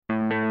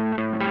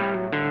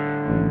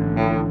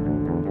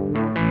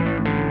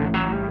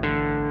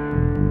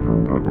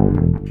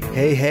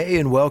Hey,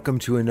 and welcome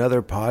to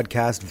another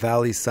podcast,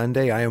 Valley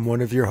Sunday. I am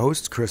one of your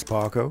hosts, Chris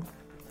Paco.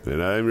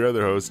 And I'm your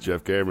other host,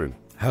 Jeff Cameron.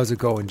 How's it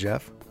going,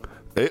 Jeff?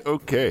 Hey,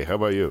 okay. How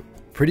about you?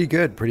 Pretty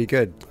good.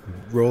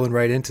 Rolling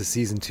right into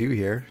season 2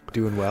 here.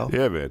 Doing well.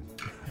 Yeah, man.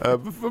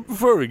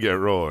 Before we get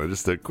rolling,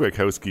 just a quick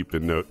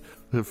housekeeping note.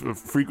 A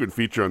frequent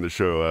feature on the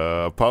show,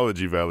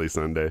 Apology Valley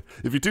Sunday.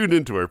 If you tuned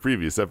into our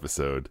previous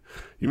episode,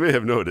 you may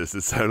have noticed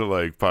it sounded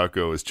like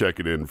Paco was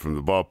checking in from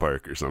the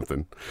ballpark or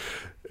something.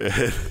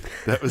 And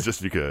that was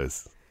just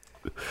because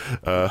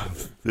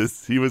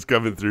he was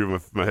coming through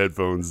my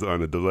headphones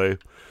on a delay,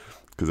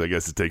 because I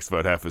guess it takes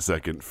about half a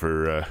second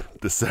for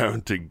the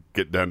sound to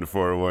get down to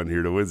 401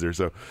 here to Windsor.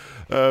 So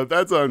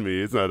that's on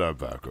me. It's not on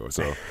Paco.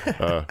 So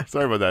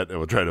sorry about that, and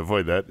we'll try to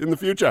avoid that in the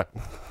future.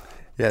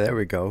 Yeah, there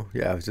we go.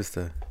 Yeah, it was just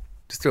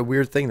a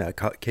weird thing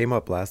that came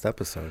up last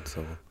episode.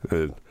 So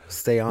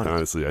stay on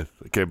honestly, I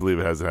can't believe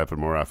it hasn't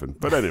happened more often.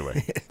 But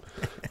anyway,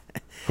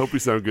 hope we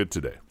sound good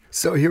today.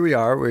 So here we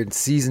are. We're in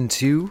season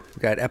 2. We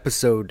got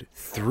episode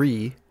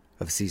 3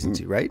 of season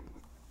 2, right?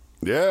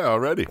 Yeah,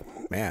 already.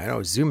 Man, I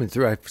was zooming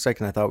through. For a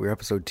second, I thought we were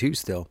episode 2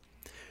 still.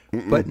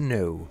 But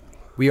no.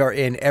 We are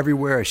in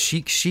Everywhere a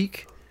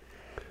Chic,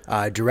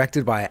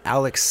 directed by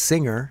Alex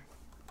Singer,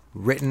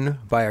 written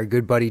by our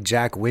good buddy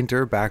Jack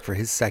Winter, back for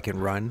his second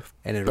run.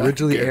 And it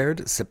originally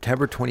aired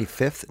September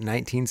 25th,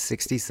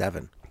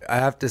 1967. I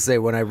have to say,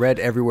 when I read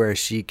Everywhere a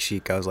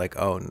Chic, I was like,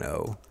 oh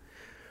no.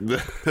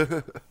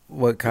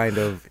 What kind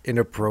of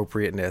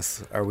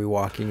inappropriateness are we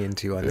walking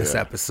into on this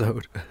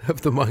episode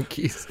of the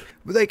Monkees?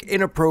 Like,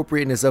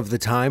 inappropriateness of the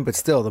time, but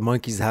still, the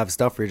Monkees have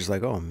stuff where you're just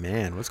like, oh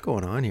man, what's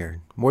going on here?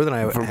 More than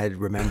I had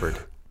remembered.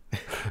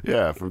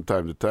 Yeah, from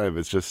time to time,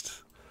 it's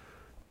just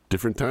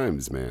different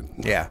times, man.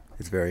 Yeah,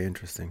 it's very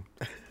interesting.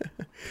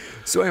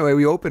 So anyway,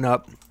 we open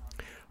up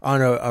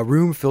on a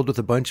room filled with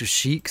a bunch of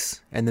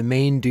sheiks, and the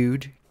main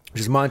dude,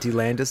 which is Monty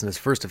Landis, and his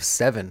first of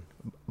 7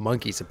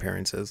 Monkees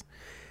appearances.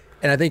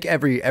 And I think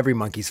every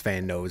Monkees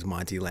fan knows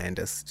Monty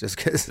Landis, just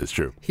because it's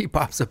true. He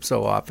pops up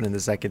so often in the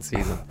second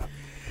season.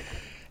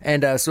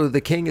 And so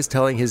the king is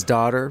telling his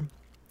daughter,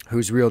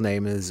 whose real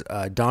name is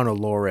Donna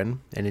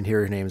Lauren, and in here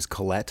her name is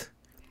Colette.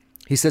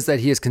 He says that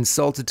he has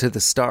consulted to the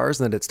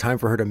stars and that it's time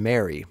for her to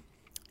marry.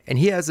 And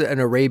he has an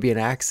Arabian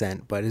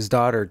accent, but his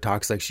daughter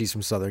talks like she's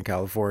from Southern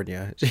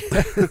California. She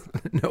has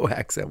no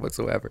accent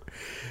whatsoever.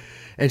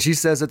 And she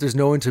says that there's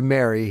no one to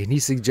marry, and he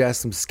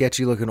suggests some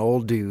sketchy-looking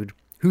old dude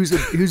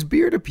whose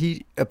beard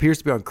appears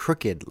to be on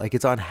crooked, like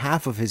it's on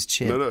half of his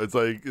chin. No, it's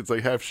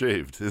like half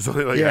shaved. It's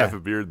only like half a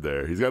beard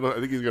there. I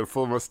think he's got a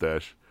full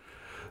mustache.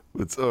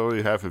 It's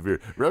only half a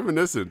beard.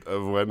 Reminiscent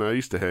of when I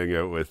used to hang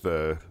out with.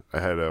 I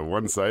had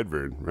one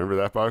sideburn. Remember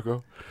that,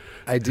 Paco?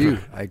 I do.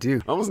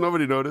 Almost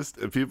nobody noticed,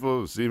 and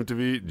people seemed to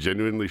be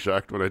genuinely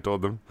shocked when I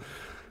told them.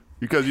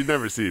 Because you'd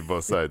never see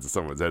both sides of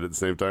someone's head at the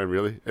same time,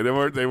 really. And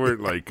they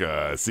weren't like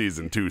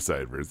season 2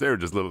 sideburns. They were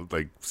just little,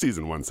 like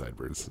season 1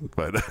 sideburns.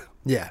 But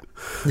yeah,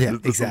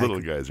 just exactly. The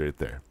little guys right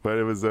there. But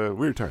it was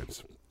weird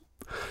times.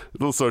 A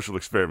little social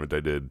experiment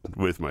I did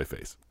with my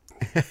face.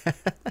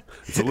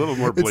 It's a little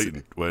more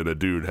blatant when a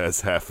dude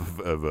has half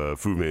of a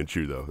Fu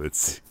Manchu, though.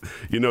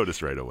 You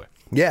notice right away.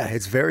 Yeah,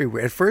 it's very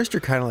weird. At first,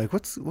 you're kind of like,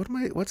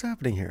 what's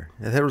happening here?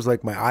 I thought it was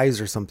like my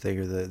eyes or something,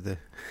 or they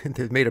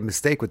made a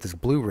mistake with this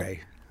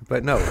Blu-ray.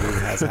 But no, he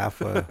has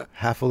half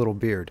a little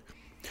beard.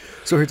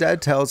 So her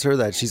dad tells her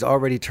that she's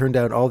already turned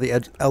down all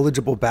the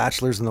eligible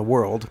bachelors in the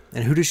world,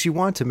 and who does she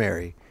want to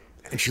marry?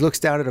 And she looks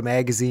down at a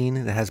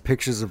magazine that has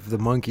pictures of the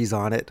Monkees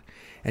on it,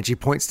 and she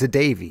points to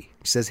Davy.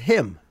 She says,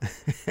 him.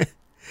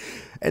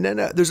 And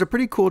then there's a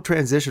pretty cool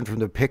transition from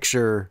the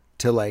picture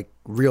to like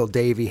real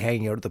Davy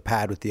hanging out at the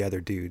pad with the other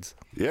dudes.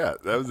 Yeah,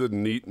 that was a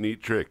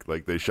neat trick.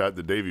 Like they shot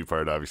the Davy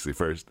part obviously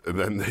first, and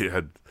then they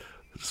had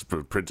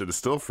printed a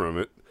still from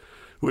it,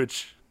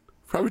 which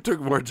probably took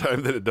more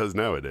time than it does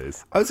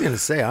nowadays. I was going to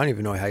say, I don't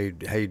even know how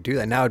you do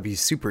that. Now it'd be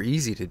super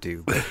easy to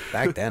do. But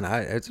back then,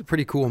 it's a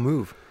pretty cool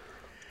move.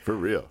 For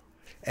real.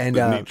 And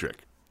neat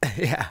trick.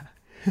 Yeah.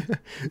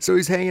 So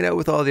he's hanging out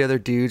with all the other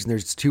dudes, and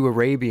there's 2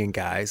 Arabian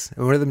guys.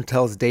 And one of them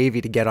tells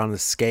Davy to get on a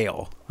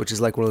scale, which is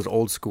like one of those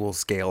old school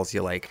scales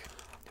you like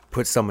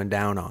put something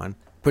down on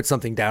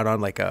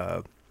like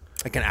an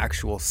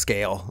actual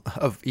scale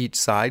of each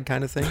side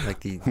kind of thing,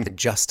 like the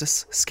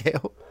justice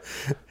scale.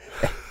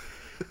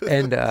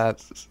 And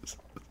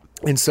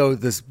so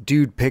this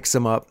dude picks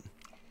him up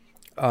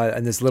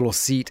on this little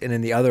seat, and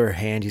in the other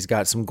hand, he's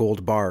got some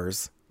gold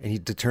bars, and he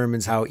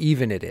determines how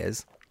even it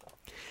is.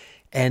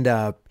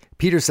 And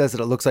Peter says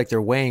that it looks like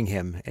they're weighing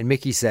him, and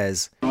Mickey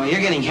says, "Well,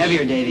 you're getting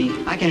heavier, Davy.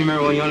 I can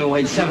remember when you only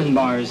weighed 7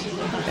 bars."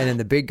 And then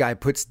the big guy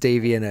puts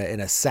Davy in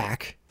a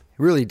sack.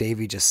 Really,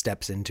 Davy just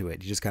steps into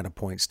it. He just kind of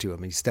points to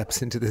him. He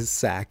steps into this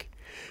sack,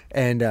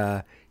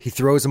 and he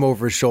throws him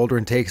over his shoulder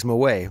and takes him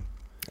away.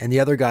 And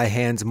the other guy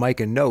hands Mike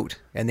a note,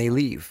 and they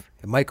leave.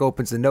 And Mike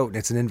opens the note, and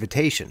it's an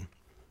invitation.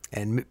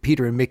 And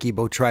Peter and Mickey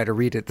both try to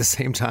read it at the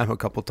same time a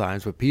couple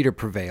times, but Peter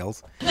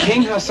prevails.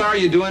 King Hussar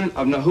Yadun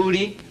of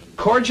Nahudi,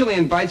 cordially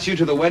invites you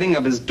to the wedding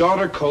of his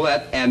daughter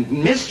Colette and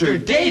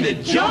Mr.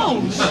 David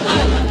Jones.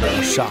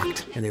 They're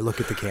shocked, and they look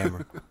at the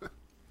camera.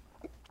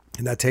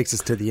 And that takes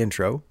us to the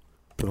intro.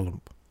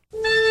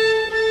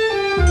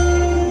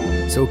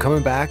 So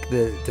coming back,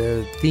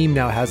 the theme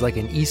now has like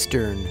an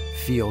Eastern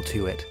feel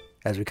to it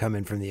as we come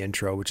in from the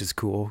intro, which is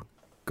cool,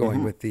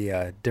 going with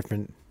the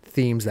different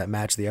themes that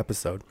match the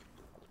episode.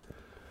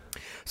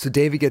 So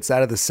Davy gets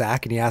out of the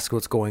sack and he asks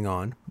what's going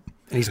on.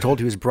 And he's told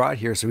he was brought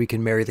here so he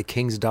can marry the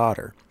king's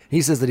daughter.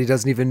 He says that he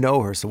doesn't even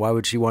know her, so why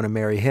would she want to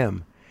marry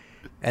him?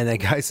 And the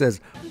guy says,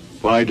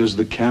 "Why does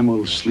the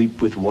camel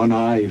sleep with one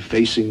eye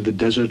facing the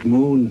desert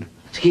moon?"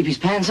 To keep his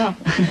pants up.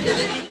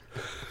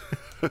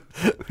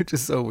 which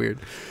is so weird.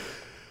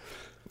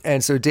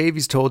 And so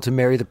Davy's told to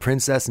marry the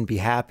princess and be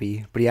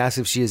happy, but he asks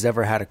if she has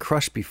ever had a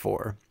crush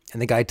before.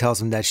 And the guy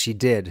tells him that she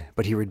did,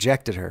 but he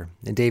rejected her.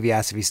 And Davy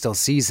asks if he still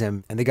sees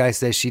him, and the guy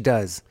says she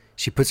does.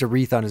 She puts a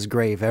wreath on his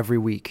grave every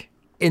week.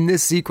 In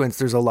this sequence,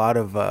 there's a lot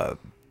of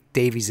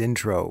Davy's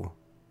intro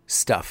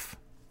stuff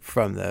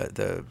from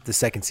the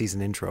second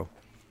season intro.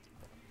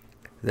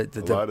 A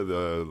lot of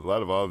the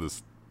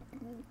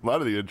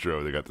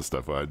intro, they got the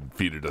stuff on.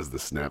 Peter does the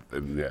snap,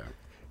 and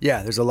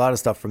yeah, there's a lot of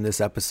stuff from this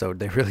episode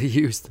they really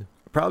used.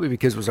 Probably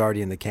because it was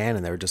already in the can,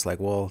 and they were just like,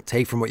 well,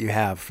 take from what you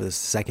have for the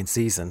second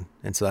season.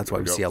 And so that's why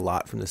we see a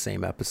lot from the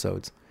same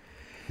episodes.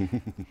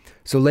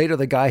 So later,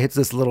 the guy hits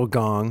this little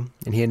gong,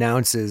 and he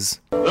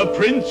announces, "The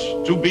prince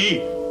to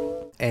be."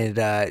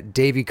 And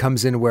Davy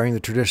comes in wearing the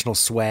traditional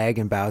swag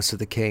and bows to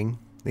the king.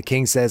 The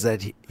king says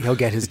that he'll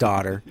get his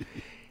daughter.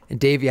 And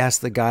Davy asks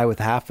the guy with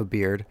half a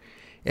beard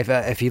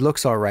if he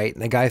looks all right.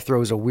 And the guy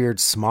throws a weird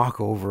smock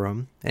over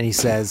him. And he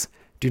says,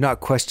 "Do not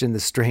question the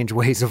strange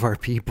ways of our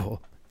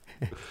people."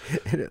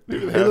 It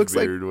looks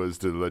like beard was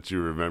to let you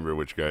remember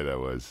which guy that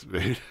was.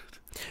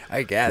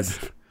 I guess.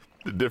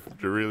 To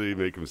really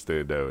make him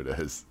stand out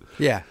as,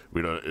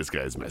 this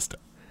guy's messed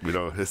up.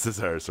 This is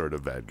our sort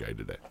of bad guy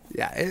today.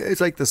 Yeah, it's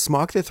like the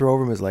smock they throw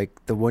over him is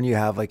like the one you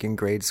have like in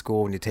grade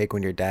school when you take one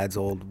of your dad's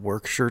old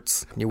work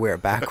shirts and you wear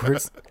it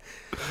backwards.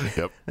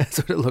 Yep. That's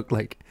what it looked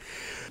like.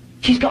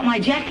 She's got my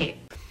jacket.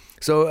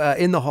 So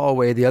in the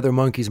hallway, the other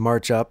monkeys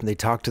march up and they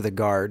talk to the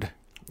guard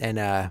and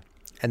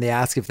they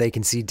ask if they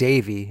can see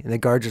Davy, and the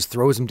guard just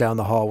throws him down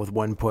the hall with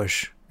one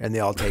push and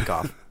they all take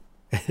off.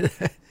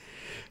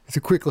 It's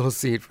a quick little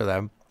scene for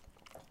them.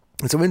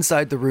 And so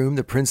inside the room,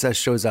 the princess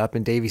shows up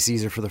and Davy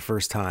sees her for the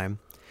first time.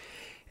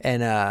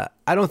 And I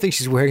don't think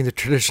she's wearing the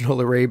traditional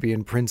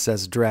Arabian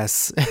princess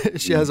dress.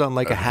 She has on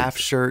like a half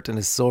shirt and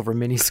a silver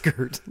mini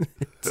skirt.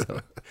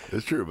 So.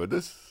 It's true, but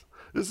this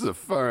is a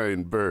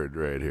fine bird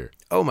right here.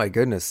 Oh my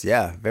goodness,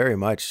 yeah, very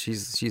much.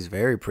 She's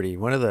very pretty.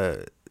 One of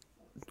the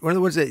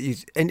ones that you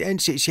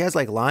and she has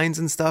like lines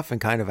and stuff and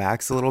kind of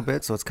acts a little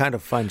bit, so it's kind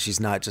of fun. She's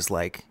not just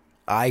like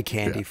eye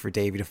candy for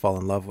Davy to fall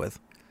in love with.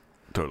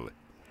 Totally.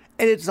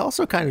 And it's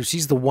also kind of,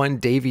 she's the one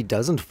Davy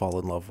doesn't fall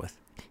in love with.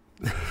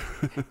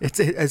 It's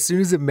as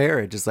soon as a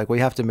marriage, it's like, well,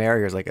 you have to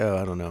marry her. It's like, oh,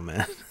 I don't know,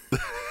 man.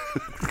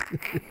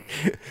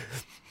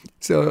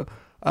 So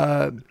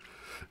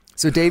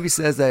Davy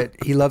says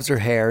that he loves her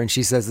hair, and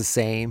she says the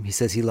same. He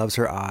says he loves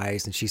her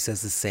eyes, and she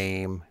says the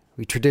same.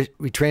 We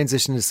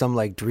transition to some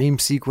like dream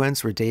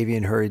sequence where Davy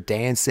and her are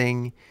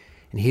dancing,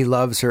 and he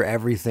loves her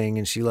everything,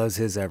 and she loves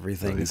his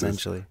everything,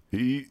 essentially.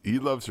 He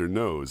loves her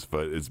nose,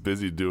 but is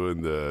busy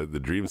doing the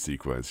dream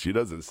sequence. She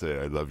doesn't say,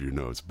 "I love your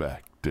nose"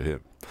 back to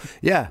him.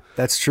 Yeah,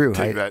 that's true.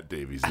 Take that,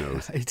 Davy's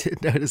nose. I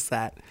did notice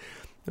that.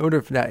 I wonder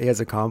if he has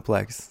a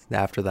complex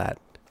after that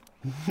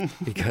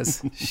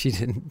because she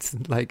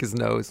didn't like his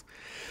nose.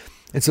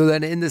 And so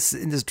then in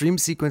this dream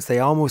sequence, they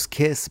almost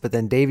kiss, but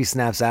then Davy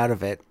snaps out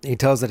of it. He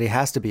tells that he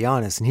has to be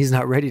honest, and he's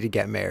not ready to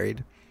get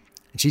married.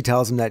 And she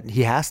tells him that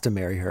he has to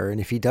marry her, and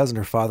if he doesn't,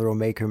 her father will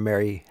make her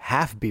marry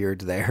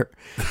Half-Beard there.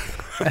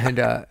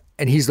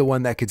 And he's the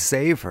one that could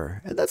save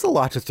her. And that's a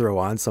lot to throw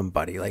on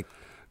somebody. Like,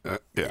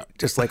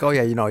 just like, oh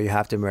yeah, you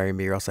have to marry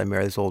me or else I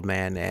marry this old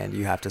man, and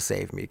you have to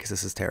save me because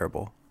this is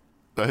terrible.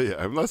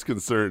 I'm less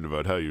concerned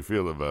about how you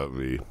feel about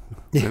me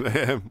than I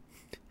am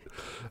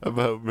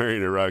about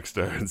marrying a rock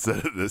star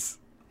instead of this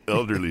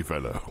elderly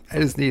fellow. I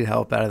just need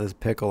help out of this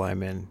pickle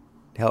I'm in.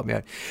 Help me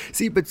out.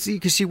 See,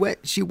 because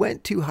she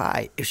went too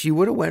high. If she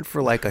would have went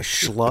for like a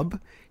schlub,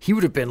 he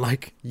would have been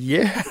like,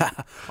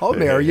 "Yeah, I'll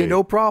marry you,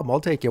 no problem. I'll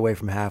take you away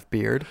from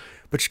Half-Beard."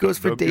 But she goes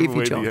for Davy Jones.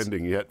 Don't give away the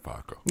ending yet,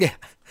 Paco. Yeah,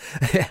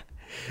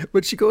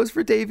 but she goes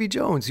for Davy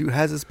Jones, who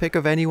has his pick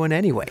of anyone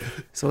anyway.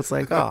 So it's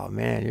like, oh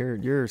man,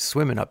 you're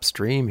swimming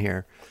upstream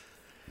here.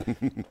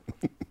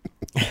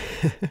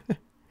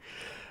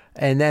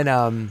 And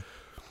then,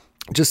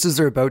 just as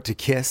they're about to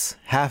kiss,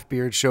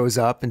 Half-Beard shows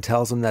up and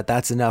tells them that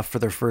that's enough for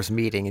their first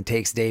meeting and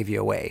takes Davy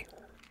away.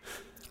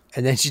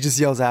 And then she just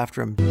yells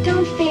after him,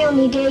 "Don't fail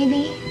me,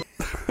 Davy."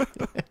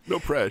 No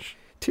presh.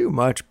 Too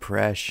much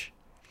presh.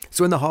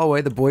 So in the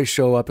hallway, the boys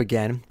show up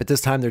again, but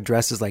this time they're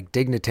dressed as like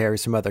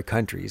dignitaries from other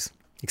countries,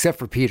 except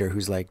for Peter,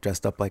 who's like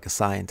dressed up like a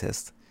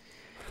scientist.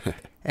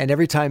 And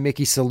every time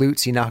Mickey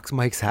salutes, he knocks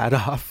Mike's hat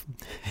off.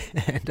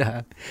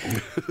 And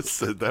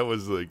so that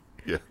was like,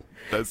 yeah.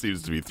 That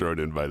seems to be thrown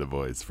in by the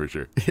boys for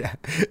sure. Yeah.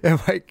 And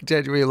Mike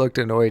genuinely looked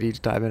annoyed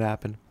each time it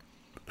happened.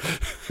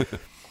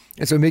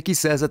 And so Mickey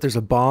says that there's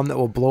a bomb that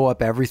will blow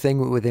up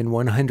everything within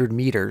 100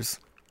 meters.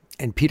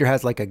 And Peter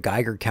has like a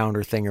Geiger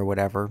counter thing or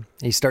whatever. And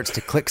he starts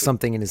to click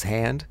something in his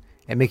hand.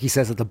 And Mickey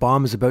says that the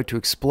bomb is about to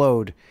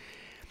explode.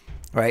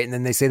 Right? And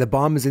then they say the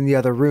bomb is in the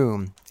other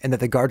room and that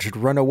the guard should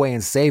run away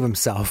and save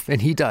himself.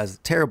 And he does.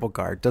 Terrible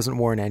guard. Doesn't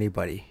warn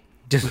anybody.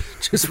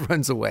 Just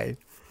runs away.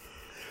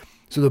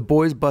 So the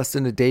boys bust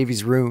into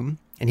Davy's room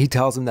and he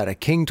tells him that a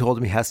king told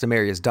him he has to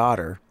marry his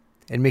daughter.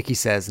 And Mickey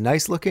says,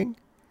 nice looking?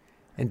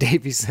 And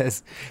Davy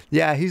says,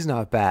 yeah, he's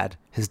not bad.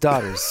 His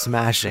daughter's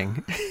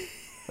smashing.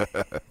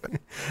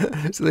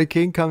 So the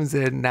king comes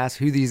in and asks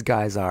who these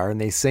guys are,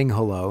 and they sing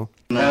hello.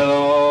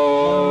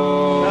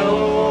 Hello.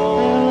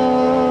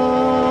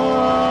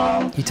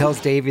 Hello. He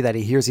tells Davy that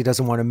he hears he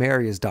doesn't want to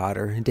marry his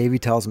daughter, and Davy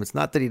tells him it's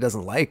not that he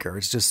doesn't like her,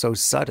 it's just so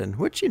sudden,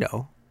 which, you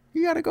know,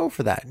 you got to go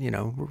for that. You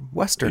know, we're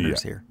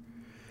Westerners here.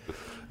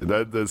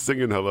 That the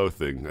singing hello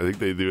thing, I think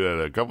they do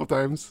that a couple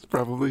times,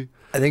 probably.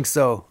 I think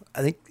so.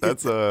 I think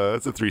that's a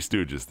Three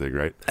Stooges thing,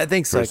 right? I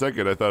think so. For a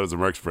second, I thought it was a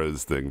Marx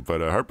Brothers thing,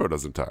 but Harpo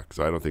doesn't talk,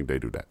 so I don't think they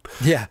do that.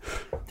 Yeah,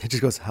 it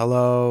just goes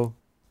hello,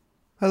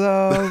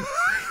 hello.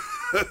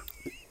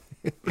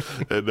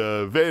 And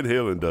Van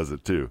Halen does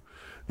it too,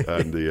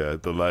 on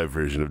the live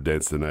version of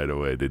Dance the Night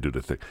Away. They do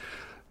the thing.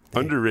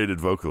 Underrated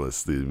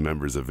vocalists, the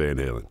members of Van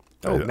Halen.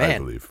 Oh, I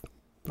believe.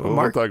 Well,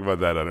 we'll talk about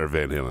that on our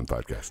Van Halen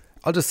podcast.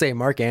 I'll just say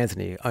Mark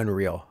Anthony,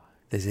 unreal.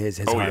 His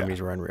harmonies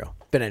were unreal.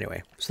 But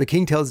anyway, so the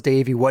king tells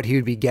Davy what he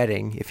would be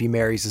getting if he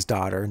marries his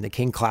daughter. And the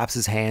king claps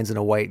his hands and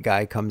a white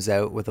guy comes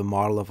out with a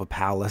model of a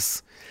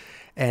palace.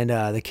 And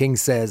the king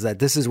says that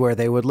this is where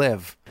they would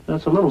live.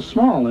 That's a little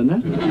small,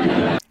 isn't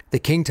it? The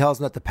king tells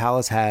him that the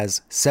palace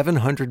has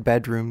 700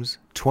 bedrooms,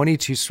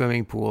 22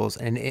 swimming pools,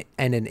 and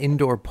an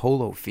indoor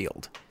polo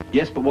field.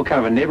 Yes, but what kind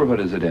of a neighborhood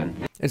is it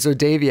in? And so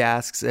Davy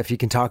asks if he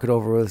can talk it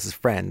over with his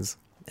friends.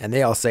 And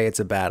they all say it's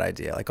a bad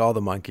idea. Like all the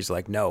monkeys are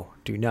like, no,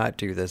 do not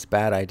do this.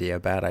 Bad idea,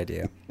 bad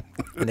idea.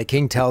 And the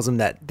king tells them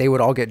that they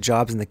would all get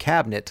jobs in the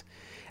cabinet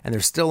and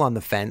they're still on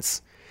the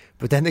fence.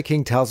 But then the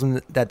king tells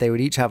them that they would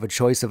each have a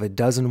choice of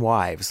 12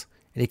 wives.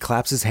 And he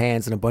claps his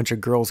hands and a bunch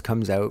of girls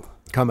come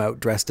out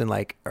dressed in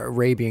like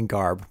Arabian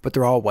garb. But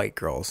they're all white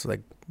girls,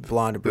 like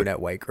blonde and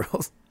brunette white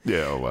girls.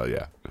 Yeah, oh, well,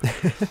 yeah.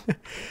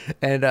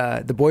 And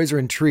the boys are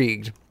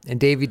intrigued. And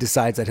Davy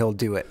decides that he'll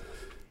do it.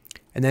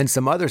 And then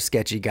some other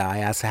sketchy guy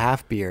asks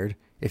Halfbeard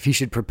if he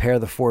should prepare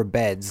the 4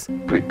 beds.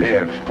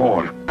 Prepare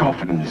 4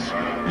 coffins.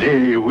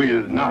 They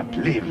will not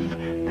live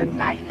the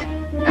night.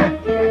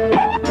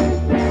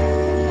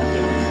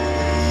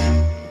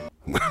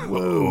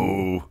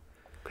 Whoa.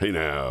 Hey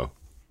now.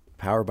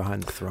 Power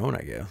behind the throne,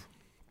 I guess.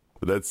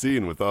 But that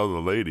scene with all the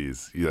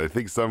ladies, I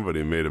think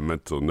somebody made a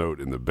mental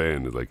note in the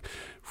band. It's like,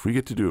 if we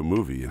get to do a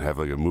movie and have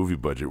like a movie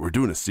budget, we're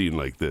doing a scene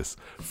like this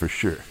for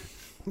sure.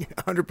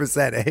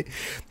 100%, eh?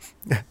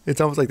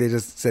 It's almost like they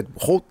just said,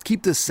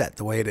 keep this set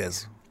the way it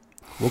is.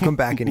 We'll come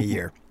back in a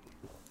year.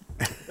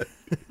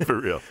 For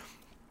real.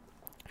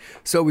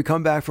 So we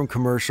come back from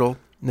commercial,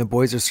 and the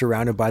boys are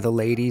surrounded by the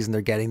ladies, and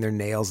they're getting their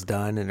nails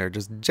done, and they're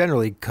just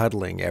generally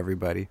cuddling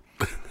everybody.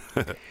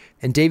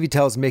 And Davy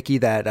tells Mickey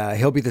that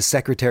he'll be the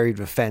Secretary of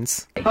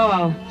Defense. Oh,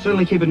 I'll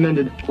certainly keep it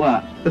mended.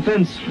 What? The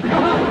fence.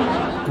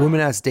 Woman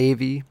asks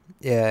Davy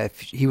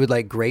if he would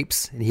like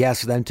grapes, and he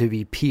asks for them to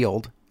be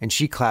peeled. And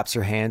she claps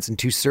her hands, and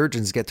 2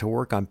 surgeons get to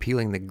work on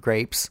peeling the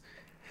grapes.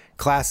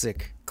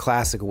 Classic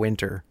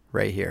Winter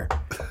right here.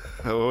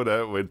 Oh,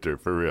 that Winter,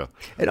 for real.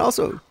 And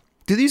also,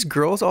 do these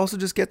girls also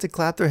just get to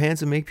clap their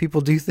hands and make people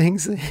do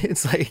things?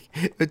 It's like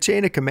a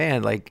chain of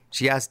command. Like,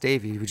 she asked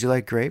Davy, would you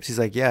like grapes? He's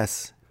like,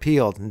 yes,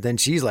 peeled. And then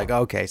she's like,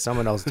 okay,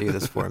 someone else do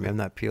this for me. I'm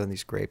not peeling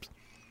these grapes.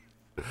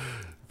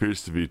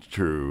 Appears to be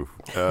true.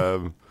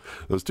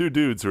 Those 2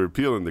 dudes who are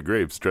peeling the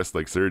grapes dressed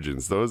like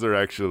surgeons, those are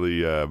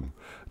actually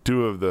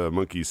 2 of the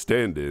Monkees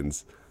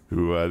stand-ins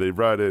who they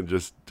brought in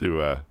just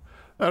to, I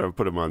don't know,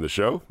 put them on the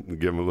show and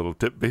give them a little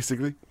tip,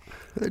 basically.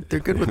 They're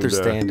good with their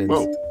stand-ins.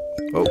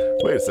 Whoa,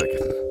 wait a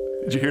second.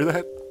 Did you hear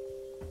that?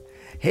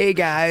 Hey,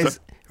 guys.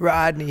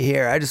 Rodney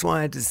here. I just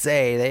wanted to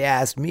say they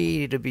asked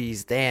me to be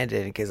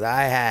stand-in because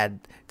I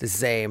had the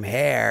same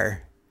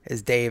hair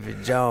as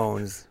David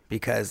Jones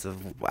because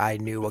I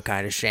knew what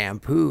kind of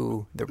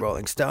shampoo the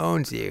Rolling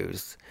Stones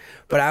used.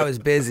 But I was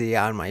busy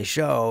on my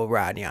show,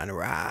 Rodney on the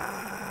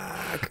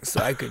Rock,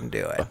 so I couldn't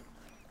do it.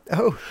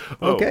 Oh,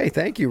 okay.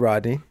 Thank you,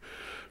 Rodney.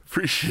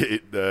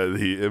 Appreciate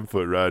the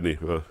input, Rodney.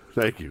 Well,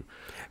 thank you.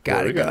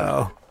 Gotta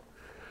go.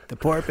 The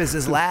porpoise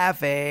is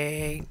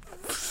laughing.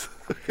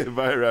 Okay,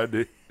 bye,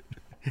 Rodney.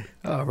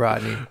 Oh,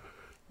 Rodney.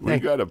 We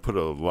got to put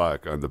a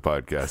lock on the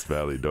Podcast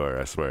Valley door,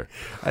 I swear.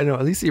 I know.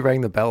 At least he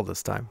rang the bell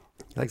this time.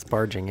 He likes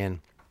barging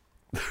in.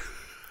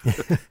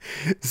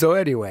 So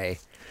anyway,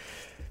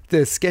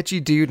 the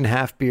sketchy dude and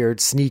Halfbeard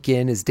sneak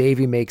in as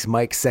Davy makes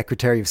Mike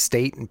Secretary of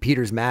State, and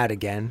Peter's mad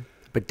again.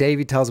 But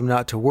Davy tells him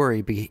not to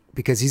worry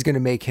because he's going to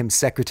make him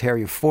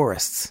Secretary of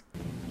Forests.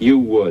 You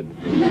would.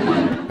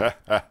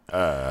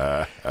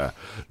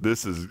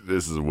 This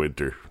is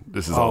winter.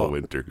 This is all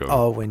winter going.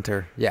 All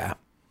winter, yeah.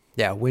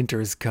 Yeah, winter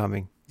is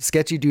coming.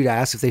 Sketchy Dude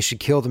asks if they should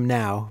kill them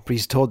now, but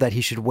he's told that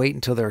he should wait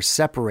until they're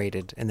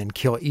separated and then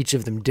kill each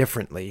of them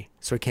differently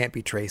so it can't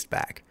be traced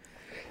back.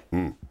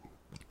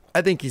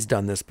 I think he's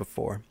done this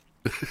before.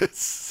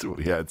 It's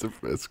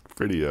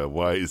pretty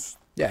wise.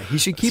 Yeah, he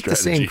should keep the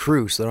same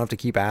crew so they don't have to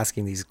keep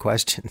asking these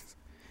questions.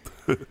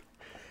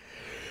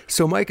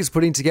 So Mike is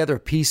putting together a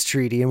peace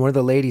treaty, and one of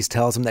the ladies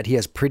tells him that he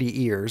has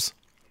pretty ears.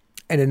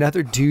 And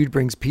another dude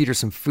brings Peter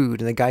some food,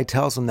 and the guy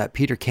tells him that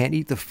Peter can't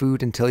eat the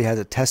food until he has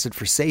it tested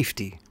for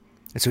safety.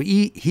 And so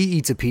he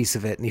eats a piece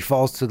of it, and he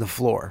falls to the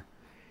floor.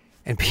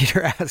 And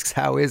Peter asks,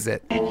 how is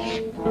it?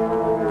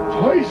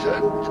 Poisoned.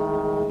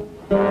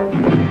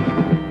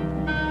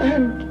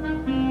 And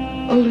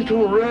a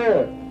little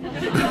rare.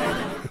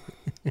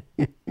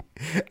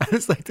 I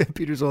just like that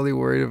Peter's only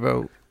worried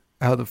about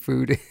how the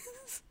food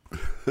is.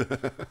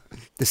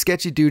 The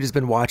sketchy dude has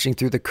been watching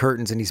through the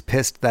curtains, and he's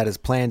pissed that his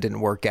plan didn't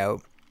work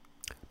out.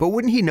 But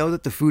wouldn't he know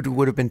that the food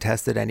would have been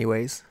tested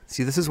anyways?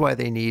 See, this is why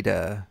they need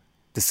the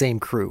same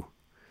crew.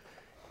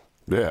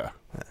 Yeah.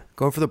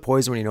 Going for the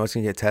poison when you know it's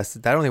going to get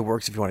tested, that only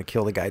works if you want to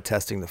kill the guy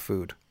testing the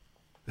food.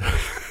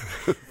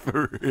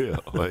 For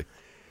real. Like,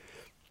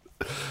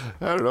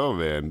 I don't know,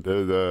 man.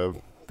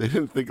 They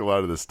didn't think a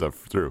lot of this stuff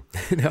through.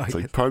 No, it's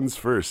like puns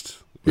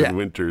first. When Yeah.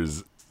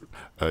 Winter's,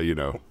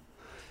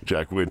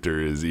 Jack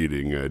Winter is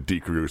eating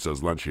Deke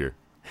Russo's lunch here.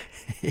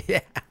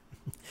 Yeah.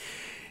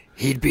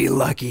 He'd be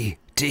lucky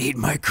to eat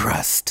my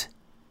crust.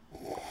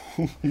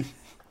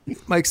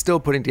 Mike's still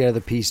putting together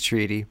the peace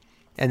treaty,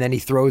 and then he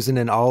throws in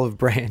an olive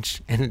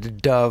branch and a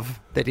dove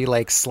that he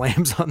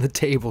slams on the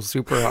table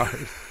super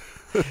hard.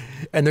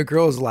 And the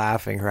girl's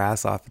laughing her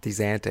ass off at these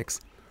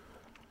antics.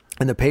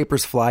 And the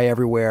papers fly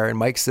everywhere, and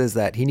Mike says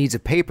that he needs a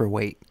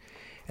paperweight.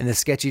 And the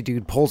sketchy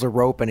dude pulls a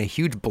rope, and a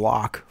huge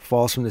block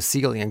falls from the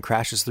ceiling and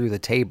crashes through the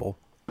table.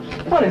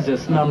 What is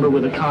this number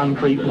with a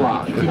concrete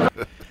block?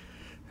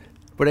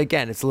 But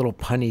again, it's a little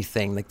punny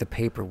thing, like the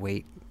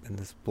paperweight, and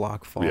this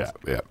block falls.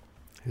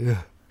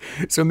 Yeah.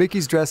 So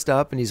Mickey's dressed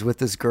up, and he's with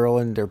this girl,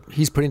 and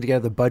he's putting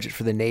together the budget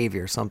for the Navy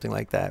or something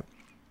like that.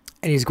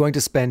 And he's going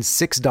to spend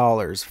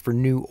 $6 for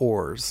new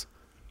oars.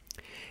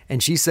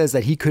 And she says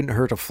that he couldn't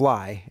hurt a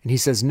fly. And he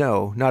says,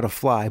 no, not a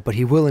fly, but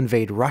he will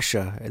invade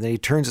Russia. And then he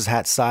turns his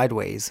hat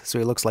sideways so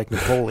he looks like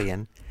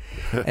Napoleon.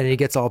 And he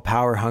gets all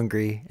power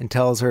hungry and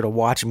tells her to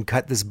watch him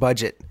cut this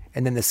budget.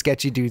 And then the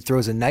sketchy dude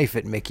throws a knife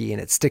at Mickey,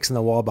 and it sticks in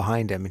the wall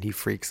behind him, and he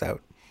freaks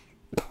out.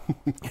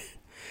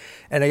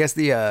 And I guess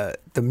the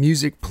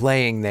music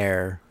playing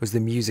there was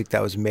the music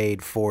that was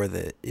made for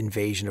the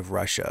invasion of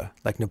Russia,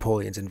 like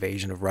Napoleon's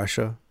invasion of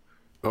Russia.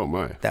 Oh,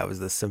 my. That was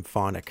the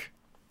symphonic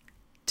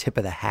tip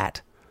of the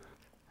hat.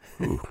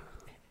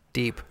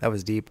 Deep. That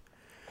was deep.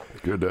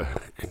 Good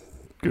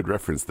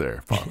reference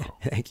there, Paulo.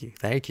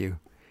 Thank you.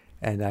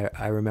 And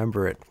I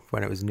remember it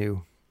when it was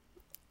new.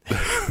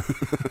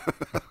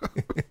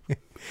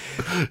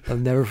 I'll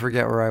never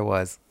forget where I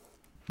was.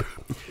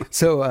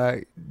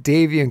 So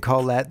Davy and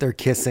Colette, they're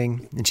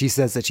kissing, and she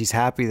says that she's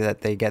happy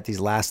that they get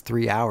these last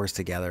 3 hours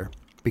together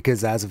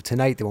because as of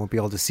tonight, they won't be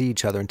able to see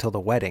each other until the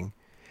wedding.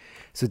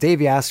 So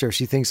Davy asks her if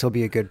she thinks he'll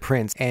be a good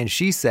prince, and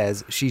she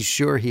says she's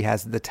sure he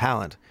has the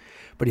talent,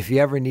 but if he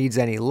ever needs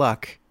any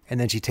luck, and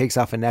then she takes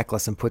off a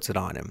necklace and puts it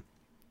on him.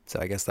 So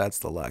I guess that's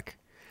the luck.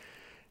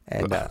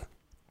 And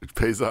it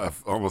pays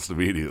off almost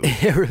immediately.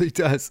 It really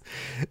does.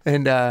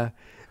 And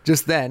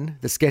just then,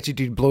 the sketchy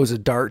dude blows a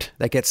dart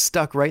that gets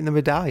stuck right in the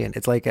medallion.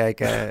 It's like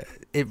it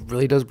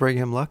really does bring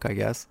him luck, I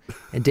guess.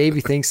 And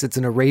Davy thinks it's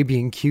an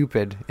Arabian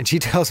Cupid, and she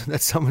tells him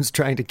that someone's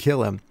trying to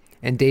kill him.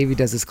 And Davy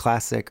does his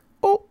classic,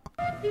 oh.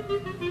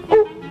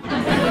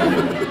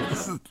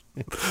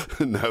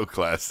 No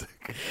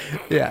classic.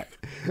 Yeah.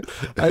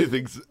 I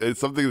think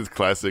something that's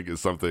classic is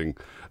something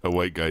a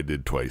white guy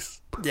did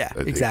twice. Yeah, I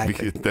think.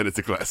 exactly. Then it's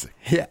a classic.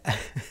 Yeah.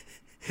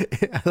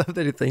 I love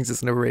that he thinks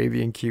it's an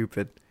Arabian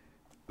Cupid.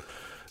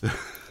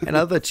 And I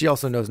love that she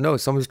also knows, no,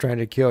 someone's trying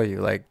to kill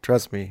you. Like,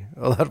 trust me,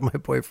 a lot of my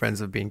boyfriends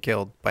have been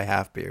killed by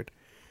Halfbeard.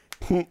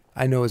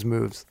 I know his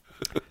moves.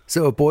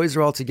 So boys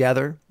are all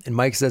together, and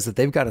Mike says that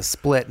they've got to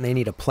split and they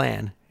need a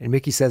plan. And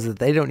Mickey says that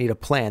they don't need a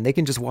plan. They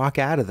can just walk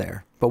out of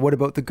there. But what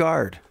about the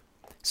guard?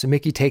 So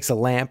Mickey takes a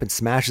lamp and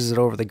smashes it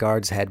over the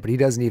guard's head, but he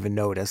doesn't even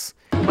notice.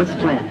 What's the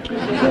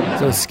plan?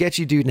 So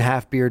Sketchy Dude and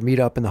Halfbeard meet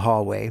up in the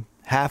hallway.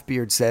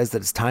 Halfbeard says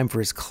that it's time for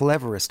his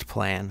cleverest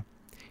plan.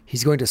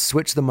 He's going to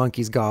switch the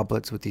monkey's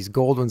goblets with these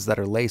gold ones that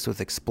are laced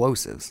with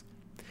explosives,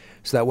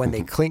 so that when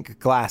they clink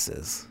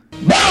glasses...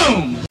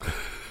 Boom!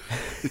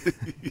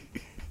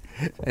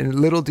 And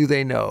little do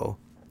they know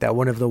that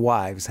one of the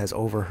wives has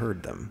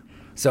overheard them.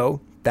 So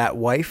that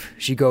wife,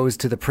 she goes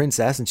to the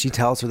princess and she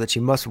tells her that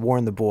she must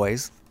warn the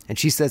boys. And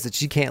she says that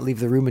she can't leave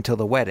the room until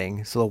the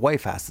wedding, so the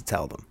wife has to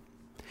tell them.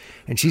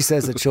 And she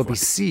says that she'll be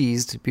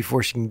seized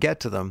before she can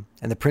get to them.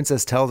 And the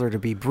princess tells her to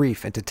be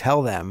brief and to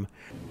tell them,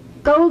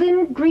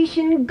 golden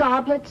Grecian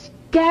goblets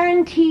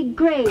Guaranteed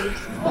Graves.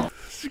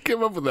 She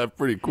came up with that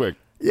pretty quick.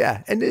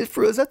 Yeah, and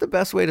is that the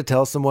best way to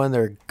tell someone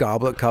their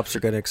goblet cups are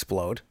going to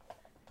explode?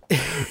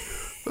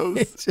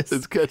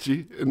 It's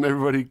catchy, and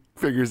everybody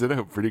figures it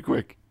out pretty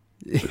quick.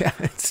 Yeah,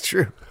 it's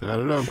true. I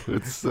don't know.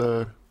 It's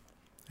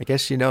I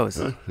guess she knows.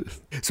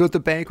 So at the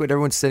banquet,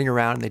 everyone's sitting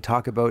around and they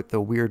talk about the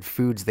weird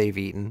foods they've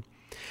eaten.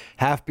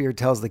 Halfbeard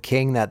tells the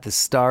king that the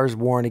stars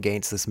warn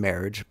against this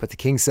marriage, but the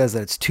king says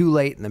that it's too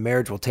late and the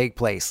marriage will take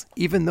place,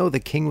 even though the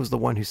king was the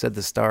one who said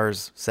the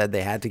stars said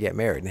they had to get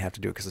married and they have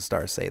to do it because the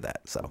stars say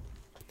that. So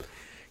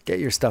get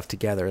your stuff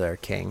together there,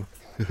 king.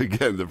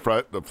 Again, the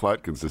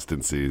plot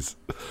consistencies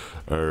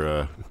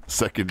are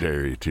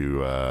secondary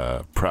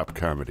to prop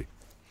comedy.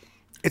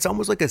 It's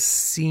almost like a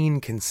scene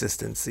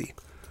consistency.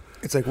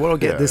 It's like, what'll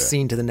get this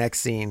scene to the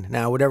next scene?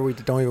 Now, whatever we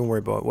don't even worry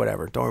about,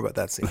 whatever. Don't worry about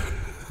that scene.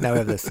 Now we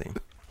have this scene.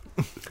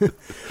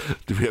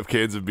 Do we have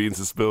cans of beans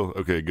to spill?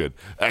 Okay, good.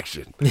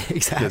 Action.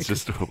 Exactly. It's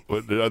just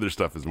the other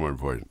stuff is more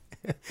important.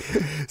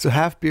 So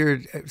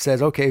Halfbeard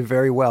says, okay,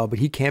 very well, but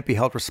he can't be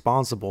held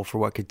responsible for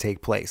what could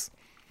take place.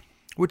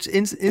 Which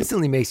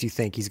instantly makes you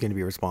think he's going to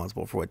be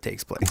responsible for what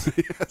takes place.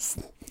 Yes.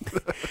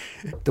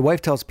 The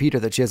wife tells Peter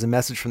that she has a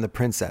message from the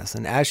princess,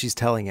 and as she's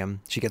telling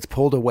him, she gets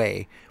pulled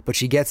away, but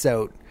she gets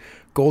out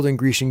golden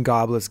Grecian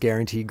goblets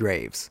guaranteed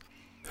graves.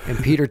 And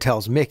Peter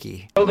tells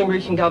Mickey, Golden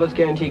Grecian goblets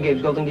guaranteed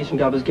graves. Golden Grecian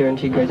goblets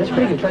guaranteed graves. That's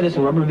pretty good. Try this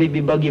in rubber baby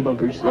buggy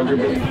bumpers. Rubber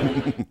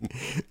baby.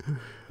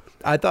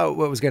 I thought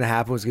what was going to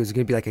happen was it was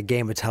going to be like a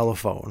game of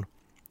telephone.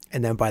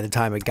 And then by the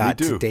time it got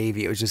to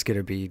Davy, it was just going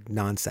to be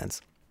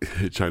nonsense.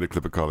 China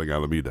Clipper calling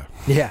Alameda.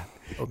 Yeah.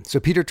 So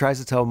Peter tries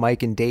to tell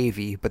Mike and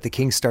Davy, but the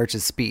king starts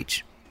his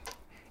speech.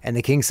 And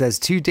the king says,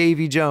 to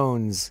Davy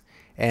Jones.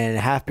 And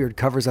Halfbeard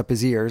covers up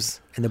his ears.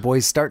 And the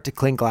boys start to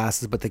clink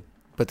glasses, but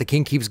the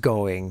king keeps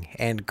going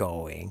and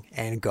going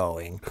and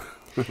going.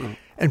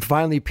 And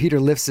finally, Peter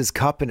lifts his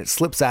cup and it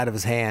slips out of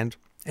his hand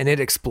and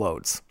it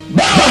explodes.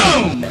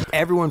 Boom!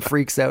 Everyone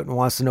freaks out and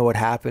wants to know what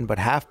happened, but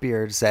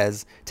Halfbeard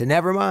says to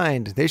never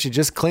mind. They should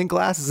just clink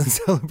glasses in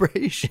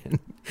celebration.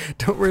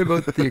 Don't worry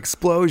about the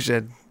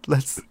explosion.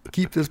 Let's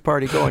keep this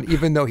party going,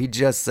 even though he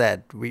just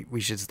said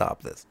we should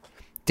stop this.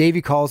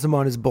 Davy calls him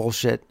on his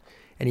bullshit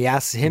and he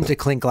asks him to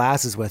clink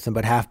glasses with him,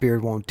 but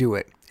Halfbeard won't do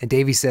it. And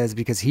Davy says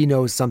because he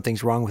knows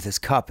something's wrong with his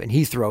cup and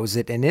he throws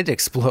it and it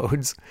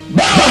explodes.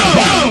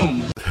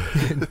 Boom!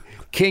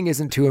 King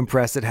isn't too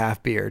impressed at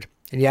Halfbeard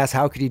and he asks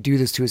how could he do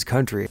this to his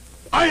country.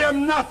 I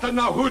am not a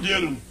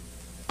Nahudian.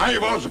 I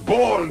was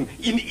born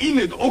in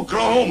Enid,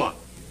 Oklahoma.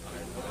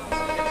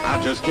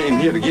 I just came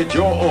here to get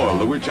your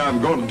oil, which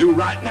I'm going to do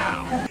right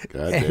now.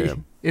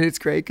 Goddamn. And it's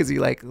great because he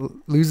like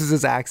loses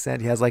his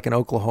accent. He has like an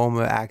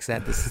Oklahoma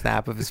accent. The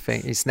snap of his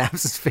finger. He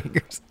snaps his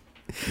fingers.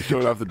 He's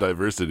showing off the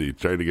diversity,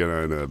 trying to get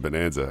on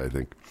Bonanza, I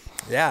think.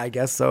 Yeah, I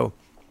guess so.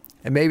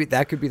 And maybe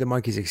that could be the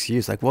monkey's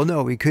excuse. Like, well,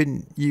 no, we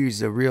couldn't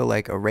use a real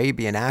like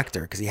Arabian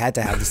actor because he had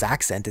to have this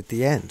accent at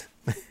the end.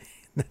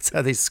 That's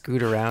how they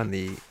scoot around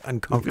the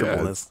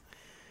uncomfortableness.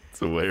 Yeah,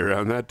 it's a way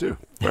around that too.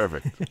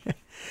 Perfect.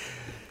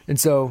 And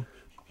so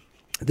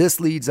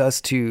this leads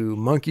us to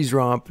Monkey's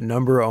Romp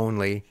number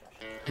only.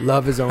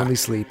 Love is Only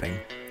Sleeping,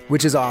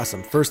 which is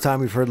awesome. First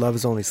time we've heard Love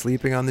is Only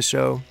Sleeping on the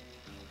show.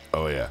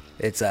 Oh, yeah.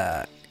 It's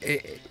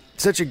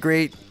such a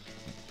great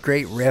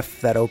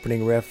riff, that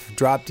opening riff.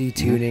 Drop D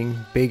tuning,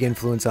 big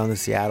influence on the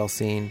Seattle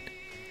scene.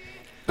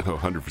 Oh,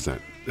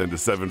 100%. And the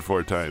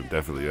 7/4 time,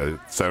 definitely.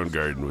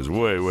 Soundgarden was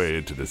way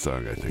into this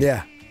song, I think.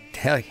 Yeah.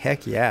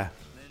 Heck yeah.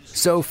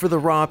 So for the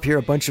romp here,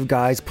 a bunch of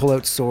guys pull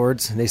out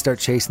swords and they start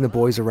chasing the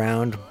boys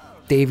around.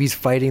 Davy's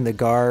fighting the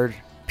guard.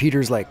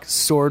 Peter's like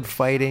sword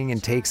fighting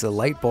and takes a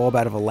light bulb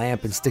out of a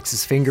lamp and sticks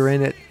his finger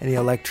in it. And the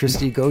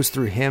electricity goes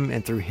through him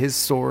and through his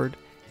sword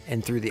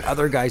and through the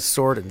other guy's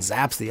sword and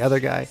zaps the other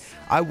guy.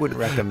 I wouldn't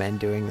recommend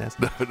doing this.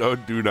 No,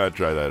 do not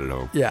try that at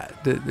home. Yeah,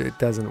 it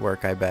doesn't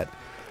work, I bet.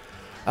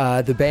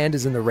 The band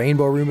is in the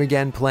Rainbow Room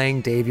again,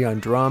 playing. Davy on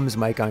drums,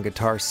 Mike on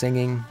guitar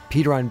singing,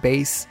 Peter on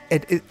bass. I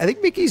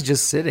think Mickey's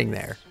just sitting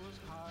there.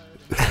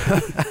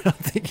 I don't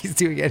think he's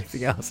doing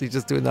anything else. He's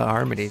just doing the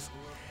harmonies.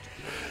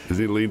 Is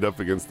he leaned up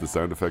against the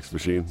sound effects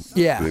machine?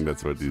 Yeah. I think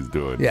that's what he's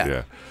doing.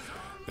 Yeah.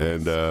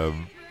 And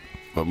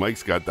but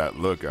Mike's got that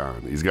look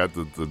on. He's got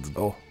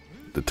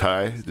the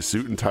tie, the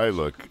suit and tie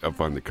look up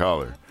on the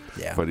collar.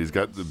 Yeah. But he's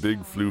got the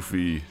big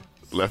floofy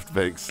left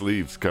bank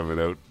sleeves coming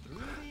out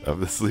of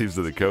the sleeves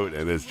of the coat,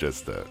 and it's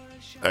just a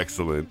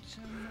excellent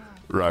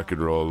rock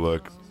and roll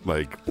look.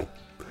 Like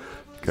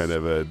kind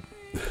of a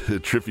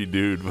trippy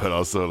dude, but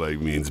also like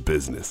means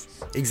business.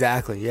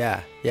 Exactly.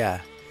 Yeah.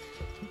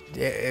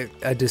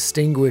 A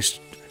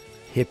distinguished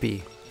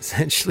hippie,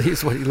 essentially,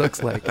 is what he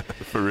looks like.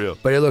 For real.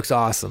 But it looks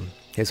awesome.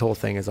 His whole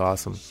thing is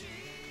awesome.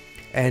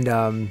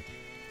 And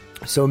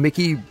so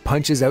Mickey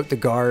punches out the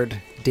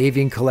guard.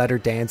 Davy and Colette are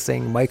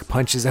dancing. Mike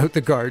punches out the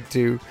guard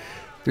too.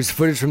 There's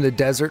footage from the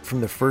desert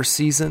from the first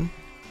season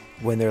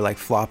when they're like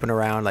flopping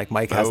around. Like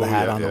Mike has the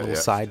hat on, the little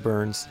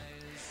sideburns.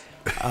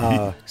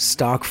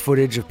 Stock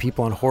footage of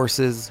people on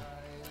horses.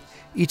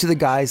 Each of the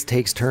guys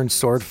takes turns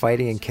sword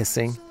fighting and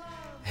kissing.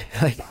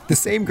 Like the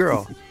same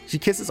girl. She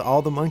kisses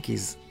all the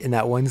monkeys in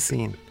that one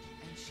scene.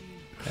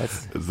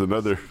 It's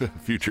another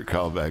future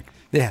callback.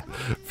 Yeah.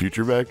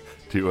 Future back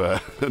to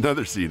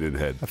another scene in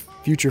Head.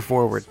 Future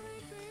forward.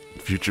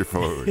 Future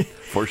forward.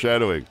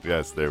 Foreshadowing.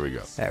 Yes, there we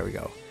go. There we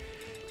go.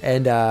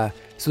 And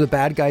so the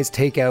bad guys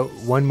take out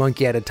one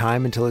monkey at a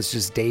time until it's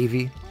just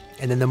Davy.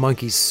 And then the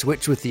monkeys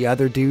switch with the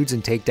other dudes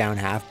and take down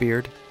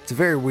Half-Beard. It's a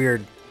very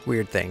weird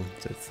thing.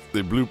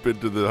 They bloop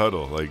into the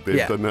huddle. Like,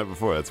 they've done that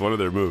before. That's one of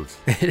their moves.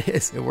 It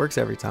is. It works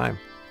every time.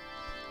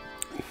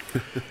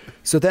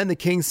 So then the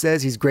king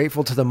says he's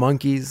grateful to the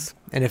monkeys,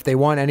 and if they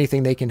want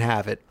anything, they can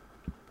have it.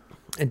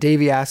 And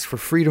Davy asks for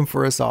freedom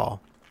for us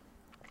all.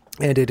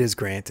 And it is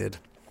granted.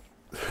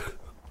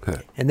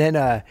 And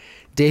then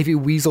Davy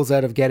weasels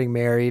out of getting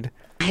married.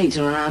 I hate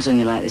to run out on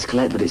you like this,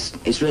 Colette, but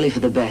it's really for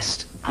the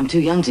best. I'm too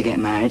young to get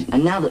married,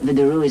 and now that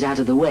Vidaroo is out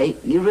of the way,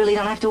 you really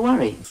don't have to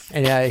worry.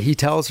 And he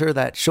tells her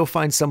that she'll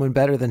find someone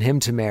better than him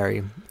to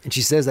marry. And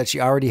she says that she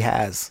already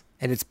has.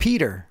 And it's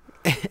Peter.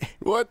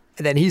 What?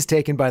 And then he's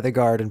taken by the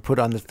guard and put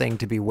on the thing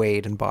to be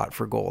weighed and bought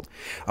for gold.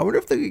 I wonder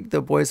if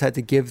the boys had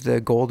to give the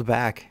gold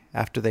back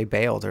after they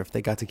bailed, or if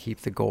they got to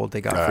keep the gold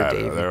they got for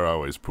Davy. They're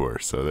always poor,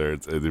 so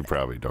they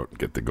probably don't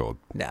get the gold.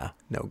 Nah,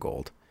 no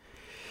gold.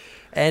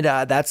 And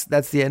that's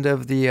the end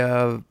of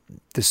the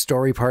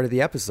story part of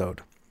the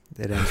episode.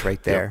 It ends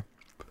right there.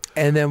 Yep.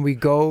 And then we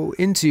go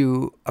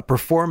into a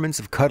performance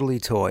of Cuddly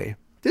Toy.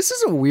 This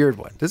is a weird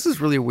one. This is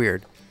really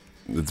weird.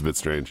 It's a bit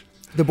strange.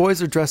 The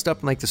boys are dressed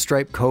up in like the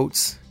striped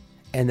coats,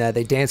 and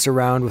they dance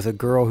around with a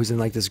girl who's in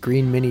like this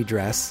green mini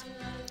dress.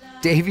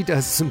 Davy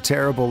does some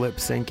terrible lip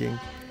syncing.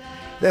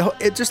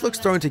 It just looks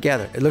thrown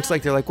together. It looks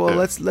like they're like, well,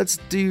 let's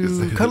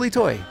do Cuddly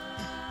Toy.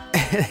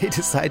 And they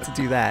decide to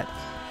do that.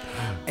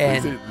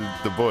 And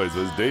the boys,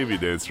 as Davy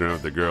danced around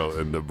with the girl,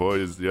 and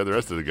the other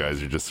rest of the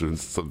guys are just doing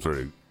some sort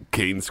of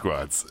cane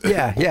squats.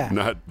 Yeah.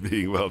 Not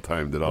being well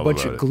timed at all. A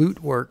bunch of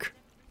glute work.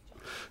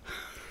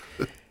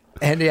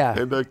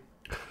 And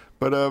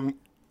but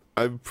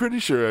I'm pretty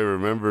sure I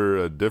remember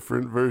a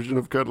different version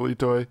of Cuddly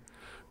Toy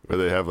where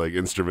they have like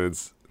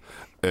instruments,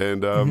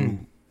 and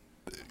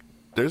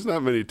there's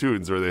not many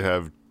tunes where they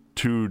have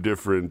two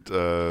different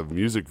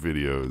music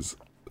videos.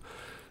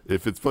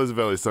 If it's Pleasant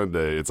Valley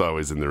Sunday, it's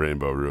always in the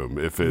Rainbow Room.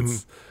 If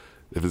it's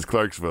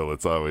Clarksville,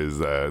 it's always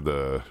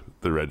the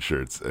red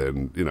shirts,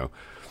 and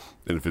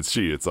if it's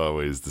it's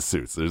always the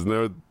suits.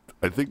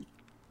 I think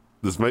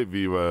this might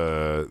be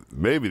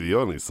maybe the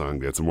only song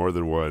that's more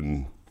than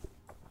one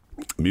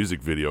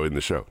music video in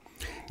the show.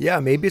 Yeah,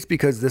 maybe it's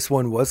because this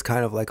one was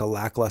kind of like a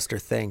lackluster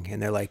thing,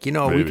 and they're like,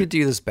 we could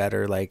do this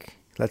better. Like,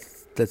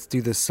 let's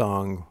do this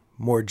song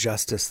more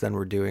justice than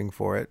we're doing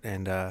for it,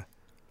 and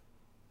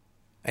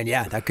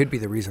yeah, that could be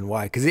the reason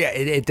why. Because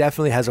it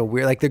definitely has a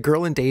weird, like the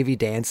girl and Davy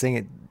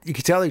dancing. You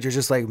can tell they're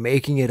just like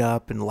making it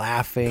up and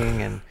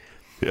laughing, and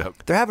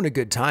they're having a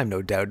good time,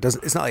 no doubt.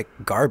 It's not like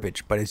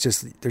garbage, but it's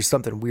just there's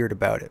something weird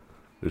about it.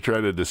 They're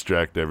trying to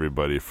distract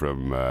everybody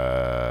from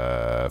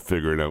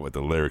figuring out what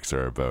the lyrics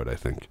are about, I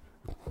think.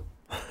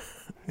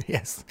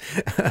 Yes,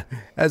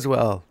 as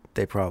well.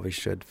 They probably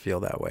should feel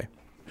that way.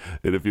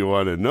 And if you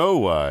want to know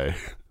why,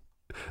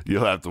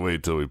 you'll have to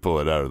wait till we pull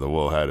it out of the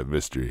wool hat of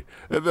mystery,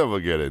 and then we'll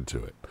get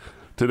into it.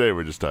 Today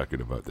we're just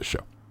talking about the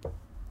show.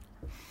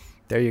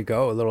 There you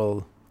go, a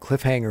little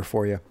cliffhanger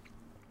for you.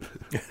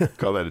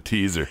 Call that a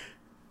teaser.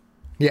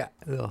 Yeah,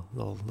 a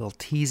little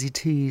teasy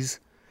tease.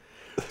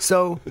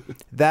 So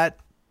that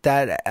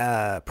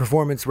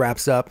performance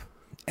wraps up,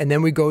 and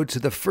then we go to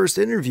the first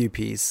interview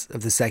piece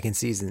of the second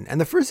season, and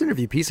the first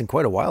interview piece in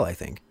quite a while, I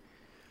think.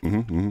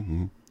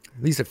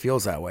 At least it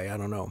feels that way. I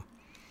don't know.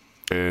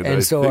 And I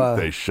think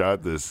they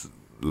shot this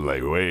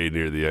like way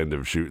near the end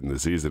of shooting the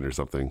season or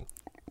something.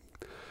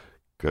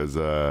 Because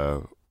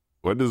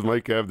when does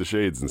Mike have the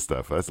shades and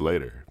stuff? That's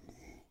later.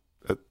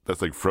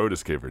 That's like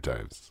Frodis Caver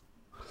times.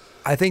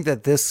 I think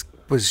that this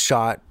was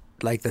shot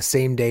like the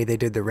same day they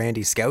did the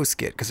Randy Scout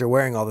skit, because they're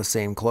wearing all the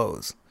same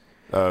clothes.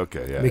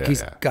 Okay, yeah.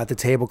 Mickey's got the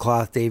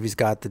tablecloth, Davy's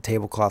got the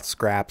tablecloth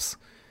scraps,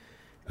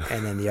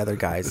 and then the other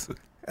guys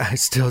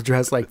still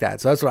dressed like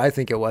that. So that's what I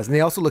think it was. And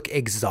they also look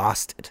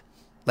exhausted.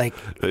 Like,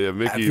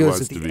 Mickey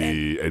wants to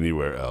be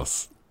anywhere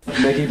else.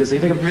 Mickey, does he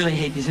think I really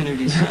hate these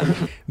interviews?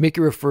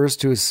 Mickey refers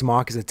to his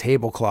smock as a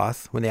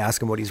tablecloth when they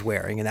ask him what he's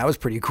wearing, and that was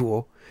pretty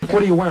cool.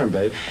 What are you wearing,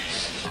 babe?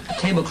 A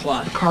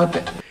tablecloth.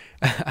 Carpet.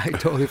 I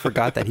totally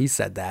forgot that he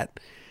said that.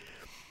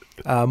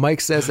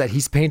 Mike says that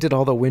he's painted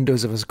all the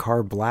windows of his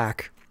car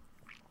black.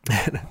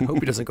 I hope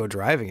he doesn't go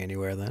driving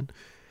anywhere then.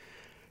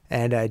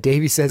 And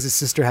Davey says his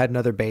sister had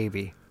another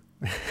baby.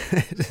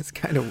 It's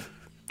kind of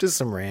just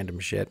some random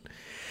shit.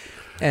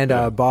 And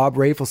Bob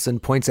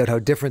Rafelson points out how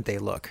different they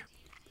look.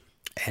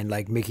 And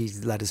like Mickey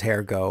let his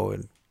hair go,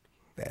 and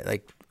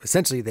like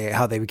essentially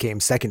how they became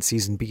second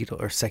season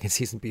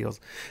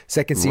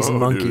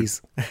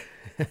monkeys.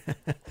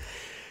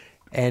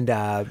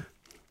 And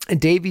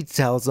Davey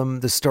tells them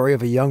the story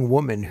of a young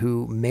woman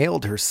who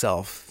mailed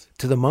herself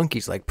to the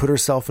monkeys, like put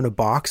herself in a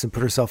box and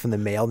put herself in the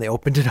mail, and they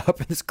opened it up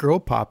and this girl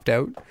popped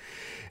out.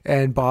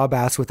 And Bob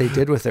asks what they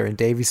did with her, and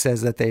Davy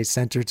says that they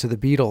sent her to the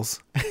Beatles.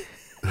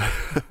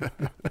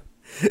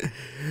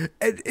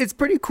 It's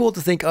pretty cool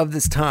to think of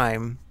this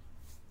time.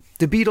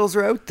 The Beatles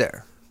are out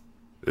there.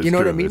 It's you know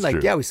true, what I mean? it's Like,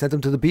 true. yeah, we sent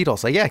them to the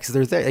Beatles. Like, yeah, because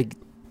they're there. Like,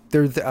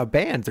 they're a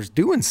band. They're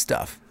doing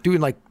stuff, doing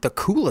like the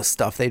coolest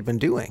stuff they'd been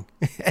doing.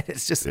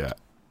 It's just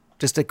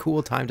a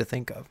cool time to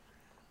think of.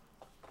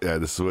 Yeah,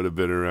 this would have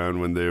been around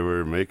when they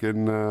were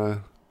making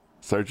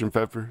Sgt.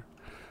 Pepper.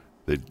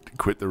 They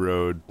quit the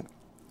road.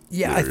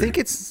 Yeah, I think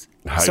it's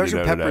hiding Sgt.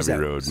 out Pepper's at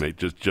Abbey out.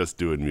 Road, just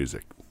doing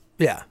music.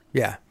 Yeah.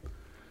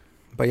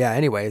 But yeah,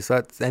 anyways,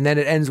 and then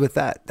it ends with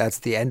that. That's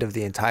the end of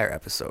the entire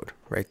episode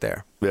right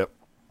there. Yep.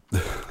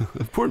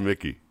 Poor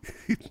Mickey.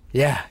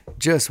 Yeah,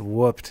 just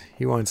whooped.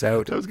 He wants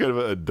out. That was kind of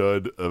a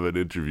dud of an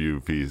interview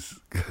piece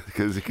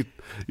because you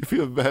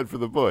feel bad for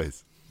the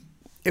boys.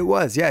 It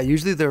was, yeah.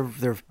 Usually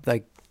they're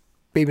like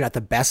maybe not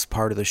the best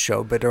part of the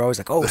show, but they're always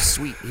like, "Oh,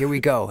 sweet, here we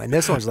go." And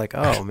this one's like,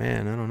 "Oh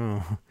man, I don't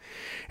know."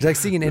 It's like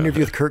seeing an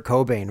interview with Kurt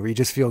Cobain where you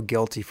just feel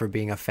guilty for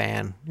being a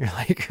fan. You're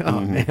like, "Oh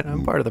man,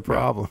 I'm part of the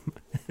problem."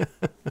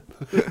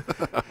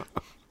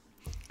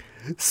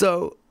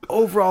 So,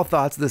 overall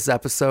thoughts of this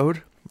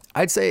episode,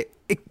 I'd say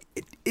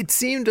it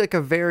seemed like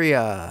a very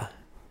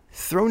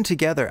thrown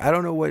together. I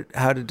don't know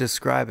how to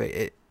describe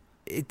it.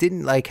 It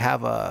didn't like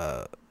have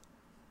a.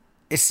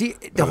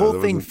 The whole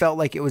thing felt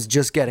like it was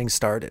just getting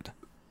started.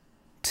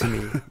 To me,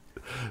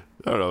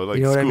 I don't know, like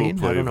You know what I school mean?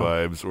 I play don't know.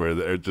 vibes where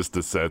they're just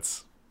the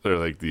sets. They're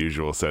like the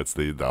usual sets,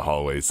 the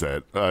hallway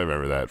set. I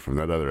remember that from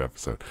that other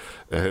episode.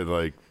 And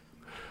like,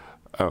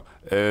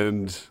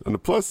 and on the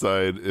plus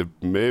side, it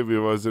maybe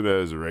wasn't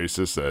as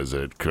racist as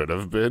it could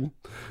have been,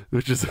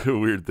 which is a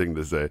weird thing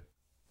to say.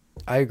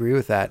 I agree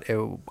with that.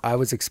 I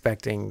was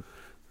expecting,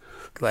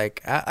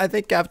 like, I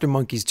think after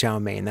Monkey's Chow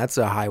Mein, that's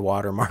a high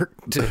water mark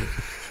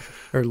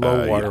or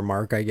low water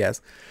mark, I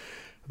guess.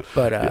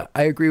 But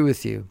I agree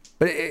with you.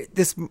 But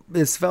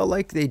this felt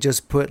like they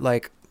just put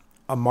like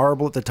a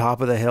marble at the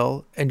top of the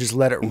hill and just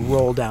let it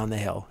roll down the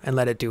hill and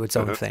let it do its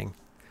own thing.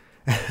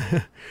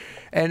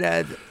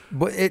 And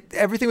but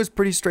everything was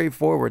pretty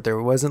straightforward.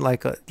 There wasn't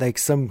like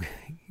some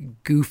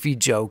goofy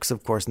jokes,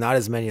 of course, not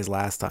as many as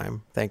last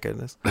time, thank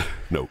goodness.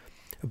 Nope.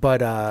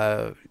 But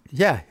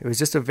yeah, it was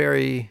just a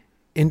very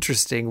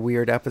interesting,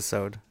 weird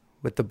episode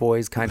with the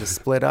boys kind of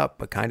split up,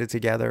 but kind of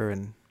together.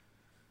 And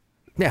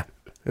yeah,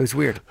 it was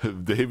weird.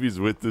 Davy's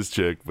with this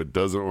chick, but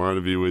doesn't want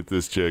to be with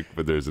this chick,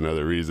 but there's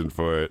another reason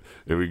for it.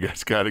 And we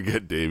just got to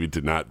get Davy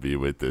to not be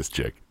with this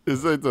chick.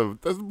 That's the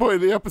point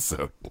of the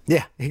episode.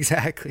 Yeah,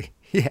 exactly.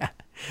 Yeah.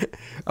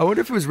 I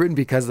wonder if it was written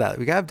because of that.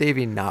 We got to have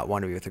Davy not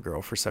want to be with a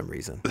girl for some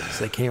reason.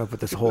 So they came up with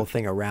this whole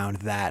thing around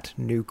that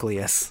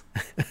nucleus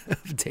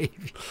of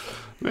Davy.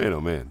 Man,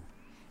 oh man.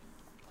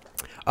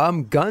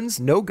 Guns,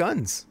 no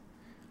guns,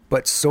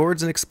 but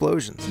swords and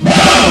explosions.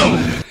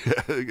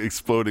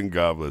 Exploding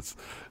goblets.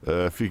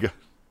 If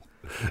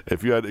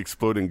you had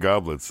exploding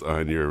goblets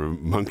on your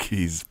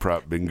Monkeys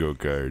prop bingo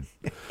card,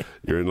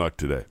 you're in luck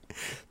today.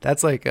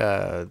 That's like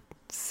a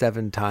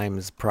 7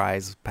 times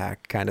prize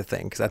pack kind of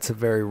thing, because that's a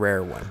very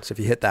rare one. So if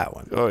you hit that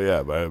one. Oh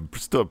yeah, but I'm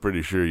still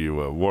pretty sure you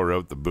wore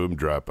out the boom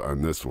drop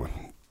on this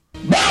one.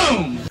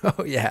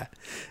 Oh yeah.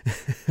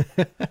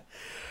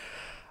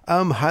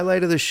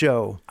 Highlight of the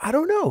show. I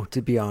don't know,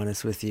 to be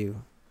honest with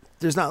you.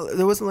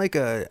 There wasn't like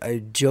a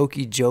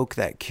jokey joke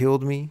that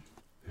killed me.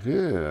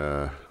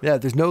 Yeah. Yeah,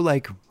 there's no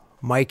like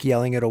Mike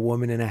yelling at a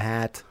woman in a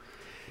hat.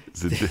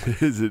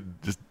 Is it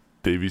just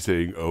Davey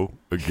saying "oh"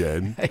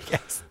 again? I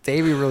guess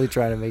Davey really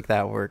tried to make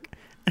that work.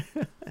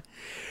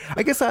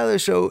 I guess highlight of the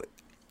show,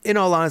 in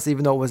all honesty,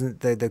 even though it wasn't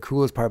the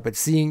coolest part, but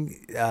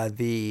seeing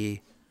the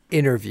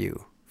interview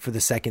for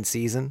the second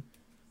season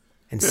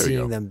and There we seeing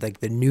go. them, like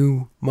the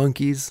new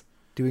monkeys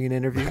doing an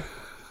interview.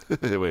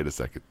 Wait a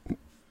second.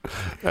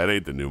 That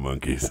ain't the new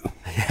Monkeys.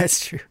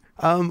 That's true.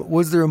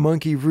 Was there a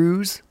monkey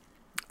ruse?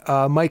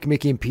 Mike,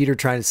 Mickey, and Peter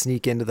trying to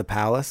sneak into the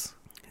palace.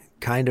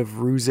 Kind of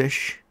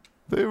ruse-ish.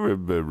 They were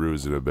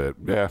rusing a bit.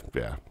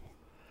 Yeah.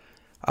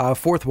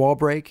 Fourth wall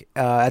break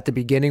at the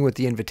beginning with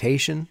the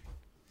invitation.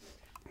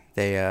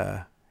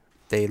 They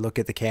look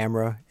at the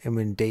camera, and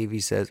when Davy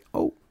says,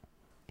 "Oh,"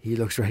 he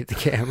looks right at the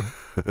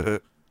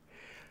camera.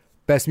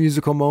 Best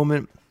musical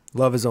moment,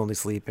 Love Is Only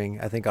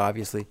Sleeping. I think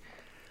obviously.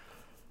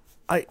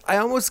 I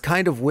almost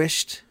kind of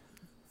wished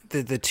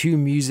that the two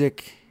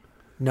music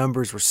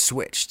numbers were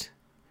switched.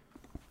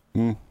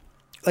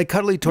 Like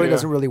Cuddly Toy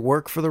doesn't really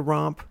work for the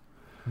romp,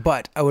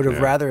 but I would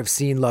have rather have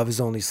seen Love Is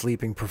Only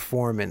Sleeping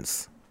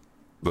performance.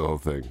 The whole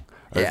thing.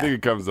 I think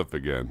it comes up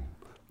again.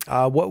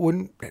 What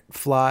wouldn't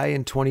fly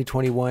in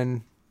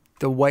 2021?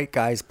 The white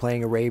guys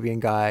playing Arabian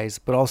guys,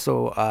 but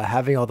also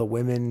having all the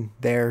women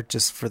there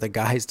just for the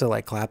guys to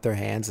like clap their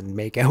hands and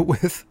make out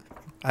with.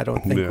 I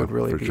don't think would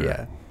really be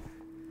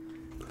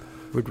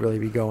would really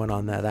be going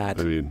on that.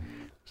 I mean,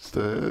 just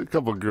a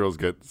couple of girls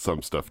get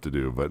some stuff to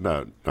do, but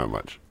not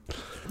much.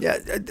 Yeah,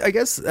 I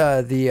guess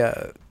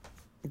the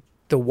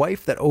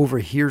wife that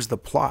overhears the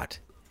plot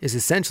is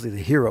essentially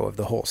the hero of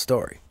the whole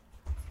story.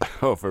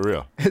 Oh, for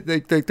real?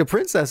 The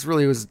princess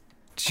really was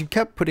she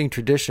kept putting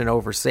tradition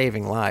over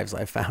saving lives,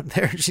 I found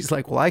there. She's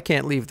like, well, I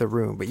can't leave the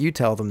room, but you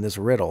tell them this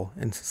riddle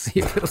and see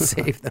if it'll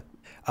save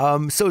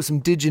them. So some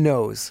did you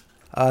knows.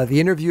 The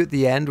interview at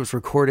the end was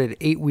recorded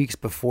 8 weeks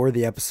before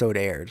the episode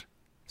aired.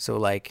 So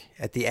like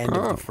at the end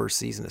of the first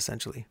season,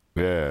 essentially.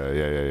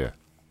 Yeah.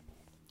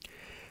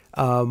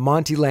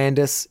 Monty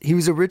Landis, he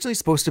was originally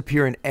supposed to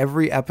appear in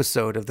every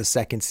episode of the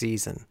second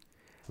season.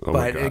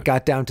 But it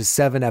got down to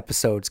 7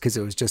 episodes because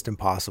it was just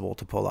impossible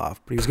to pull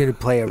off. But he was going to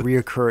play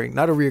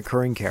not a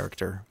reoccurring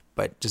character,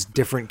 but just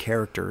different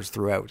characters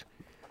throughout.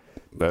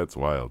 That's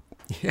wild.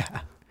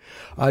 Yeah.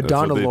 That's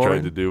Donna what they Lauren.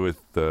 tried to do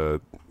with.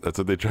 That's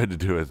what they tried to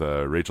do with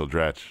Rachel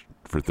Dratch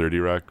for 30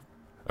 Rock.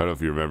 I don't know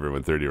if you remember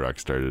when 30 Rock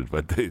started,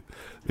 but they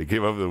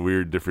came up with a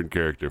weird, different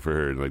character for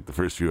her in like the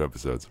first few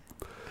episodes.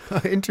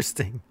 Oh,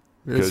 interesting.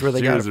 Because That's where they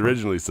she got was it from.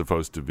 originally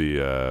supposed to be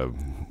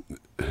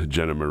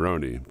Jenna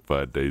Maroney,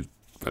 but they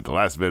at the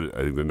last minute,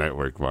 I think the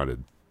network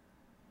wanted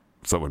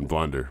someone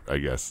blonder, I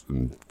guess,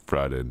 and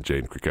brought in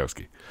Jane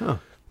Krakowski. Huh.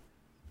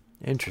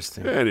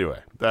 Interesting. Anyway,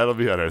 that'll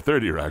be on our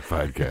 30 Rock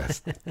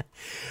podcast.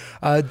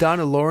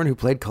 Donna Lauren, who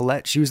played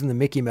Colette, she was in the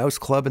Mickey Mouse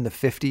Club in the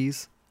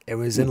 50s. It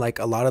was in like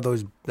a lot of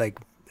those like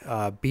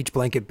Beach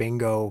Blanket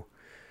Bingo,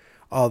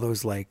 all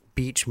those like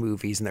beach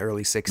movies in the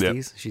early 60s.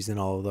 Yep. She's in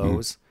all of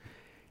those.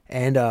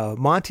 And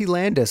Monty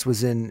Landis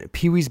was in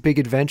Pee-wee's Big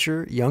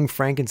Adventure, Young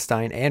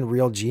Frankenstein, and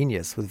Real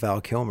Genius with Val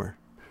Kilmer.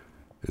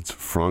 It's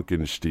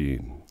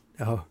Frankenstein.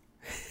 Oh.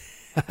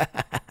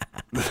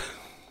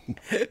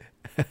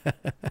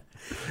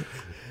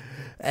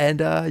 And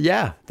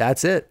yeah,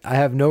 that's it. I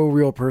have no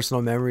real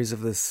personal memories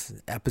of this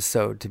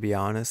episode, to be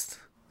honest.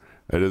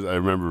 I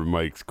remember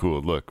Mike's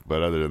cool look,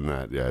 but other than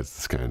that, yeah, it's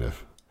just kind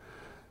of.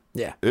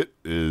 Yeah, It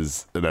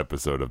is an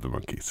episode of The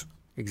Monkees.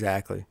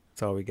 exactly.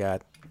 That's all we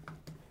got.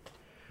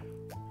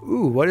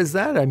 Ooh, what is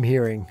that I'm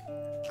hearing?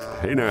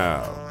 Hey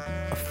now,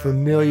 A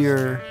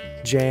familiar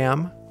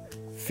jam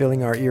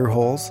filling our ear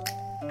holes.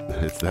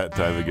 it's that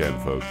time again,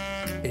 folks.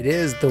 It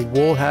is the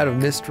Wool Hat of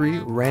Mystery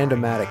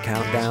Randomatic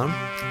Countdown.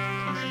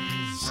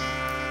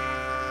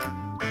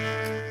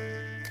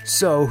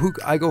 So,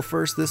 I go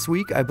first this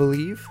week, I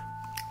believe.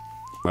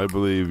 I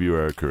believe you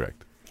are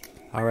correct.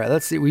 All right,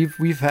 let's see.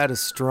 We've had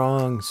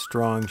strong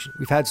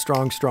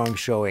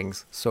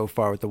showings so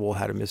far with the Wool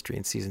Hat of Mystery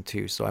in season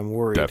 2. So I'm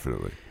worried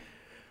Definitely.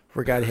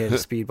 we're gonna hit a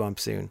speed bump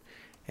soon.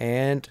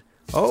 And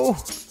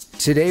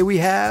today we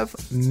have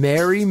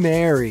Mary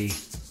Mary.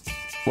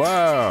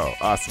 Wow,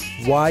 awesome.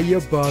 Why you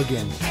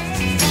bugging?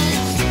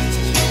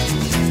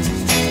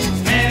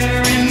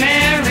 Mary,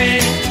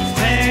 Mary,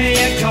 where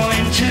you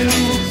going to?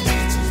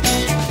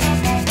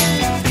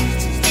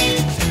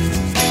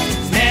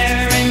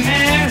 Mary,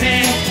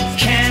 Mary,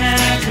 can I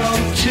go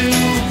to?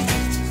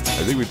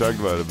 I think we talked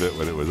about it a bit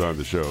when it was on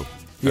the show.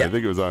 Yeah. I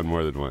think it was on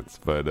more than once.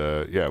 But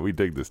yeah, we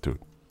dig this tune.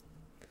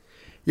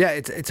 Yeah,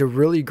 it's a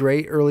really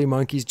great early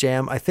Monkees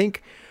jam. I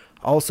think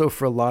also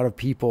for a lot of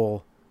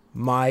people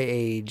my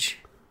age,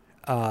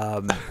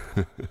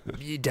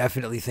 you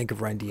definitely think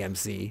of Run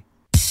DMC.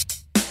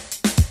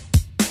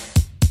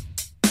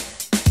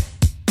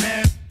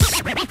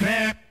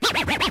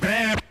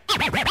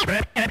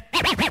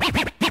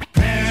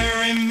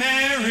 Mary,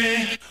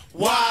 Mary,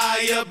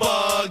 why you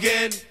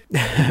bugging?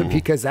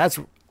 Because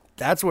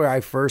that's where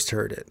I first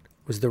heard it,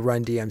 was the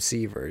Run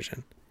DMC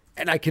version.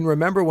 And I can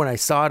remember when I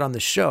saw it on the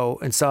show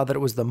and saw that it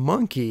was the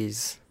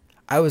Monkees,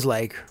 I was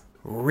like,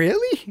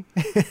 really?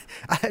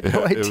 I had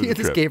no It was idea a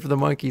this trip. came from the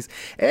Monkees.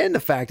 And the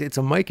fact it's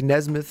a Mike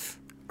Nesmith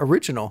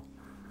original.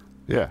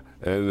 Yeah.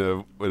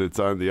 And when it's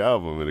on the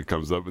album and it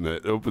comes up and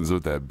it opens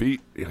with that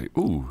beat, you're like,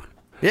 ooh,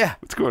 Yeah,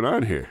 what's going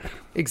on here?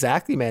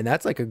 exactly, man.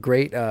 That's like a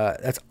great,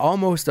 that's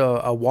almost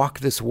a Walk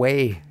This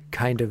Way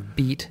kind of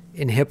beat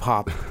in hip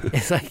hop.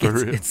 It's like, For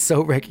real. it's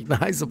so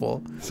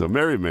recognizable. So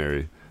Mary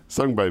Mary,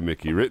 sung by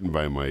Mickey, written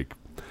by Mike.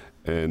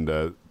 And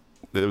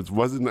it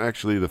wasn't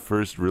actually the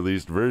first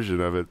released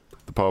version of it.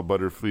 The Paul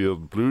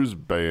Butterfield Blues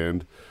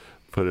Band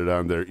put it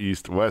on their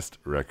East West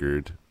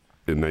record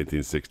in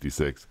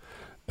 1966.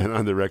 And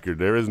on the record,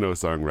 there is no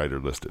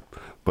songwriter listed,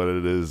 but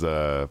it is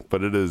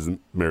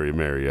Mary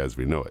Mary as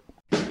we know it.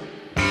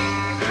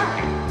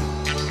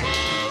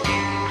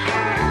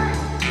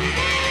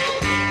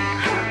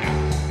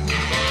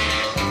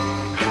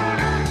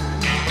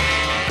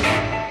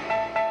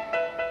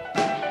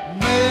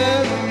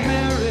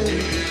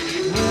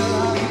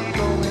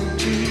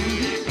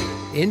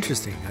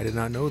 Interesting. I did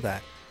not know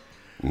that.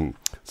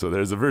 So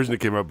there's a version that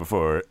came out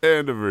before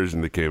and a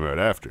version that came out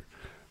after.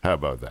 How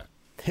about that?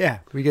 Yeah,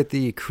 we get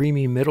the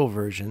creamy middle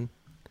version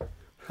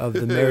of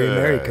the Mary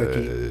Mary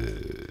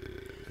cookie.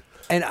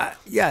 And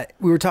yeah,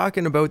 we were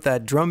talking about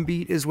that drum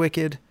beat is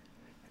wicked,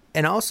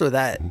 and also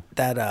that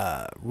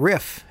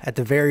riff at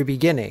the very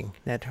beginning,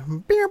 that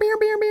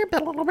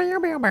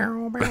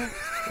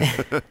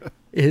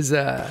is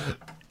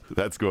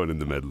That's going in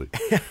the medley.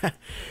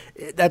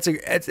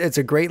 it's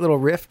a great little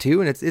riff too,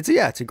 and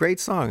it's a great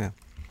song.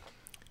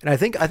 And I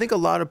think a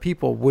lot of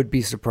people would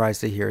be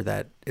surprised to hear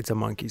that it's a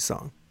Monkees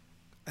song.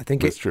 I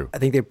think That's true. I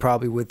think they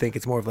probably would think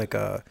it's more of like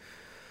a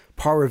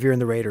Paul Revere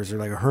and the Raiders, or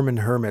like a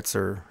Herman's Hermits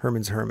or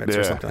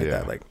Yeah, something like yeah.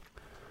 that. Like,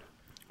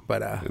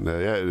 but And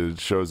it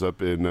shows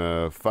up in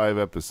 5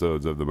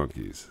 episodes of the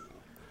Monkees.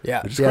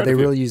 yeah, Which is yeah, quite a they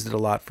few. really used it a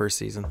lot first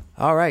season.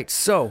 All right,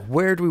 so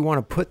where do we want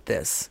to put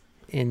this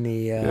in the?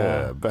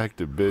 Yeah, back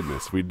to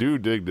business. We do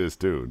dig this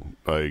tune.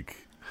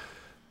 Like,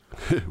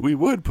 we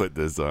would put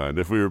this on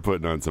if we were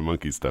putting on some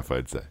monkey stuff,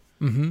 I'd say.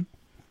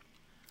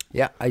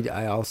 Yeah,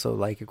 I also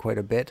like it quite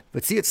a bit.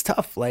 But see, it's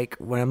tough. Like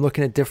when I'm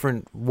looking at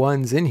different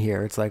ones in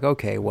here, it's like,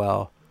 okay,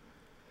 well,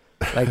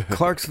 like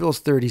Clarksville's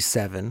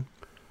 37,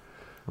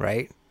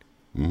 right?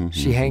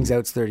 She Hangs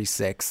Out's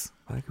 36.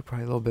 I think we're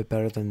probably a little bit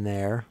better than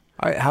there.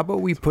 All right, how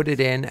about we put it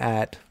in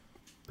at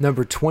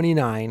number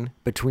 29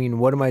 between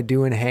What Am I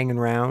Doing Hanging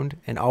Round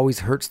and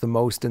Always Hurts the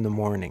Most in the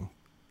Morning.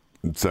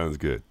 It sounds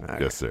good.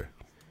 right. Yes, sir.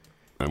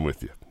 I'm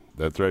with you.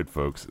 That's right,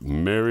 folks.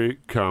 Mary,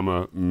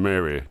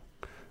 Mary.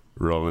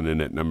 Rolling in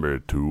at number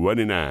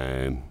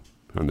 29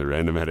 on the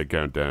Randomatic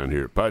Countdown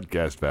here at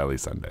Podcast Valley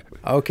Sunday.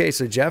 Okay,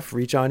 so Jeff,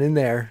 reach on in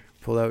there.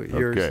 Pull out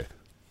yours. Okay.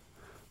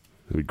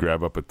 We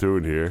grab up a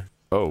tune here.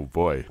 Oh,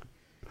 boy.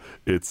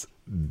 It's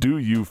Do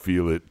You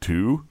Feel It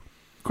Too?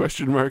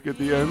 Question mark at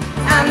the end.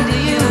 And do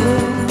you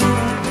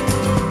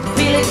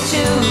feel it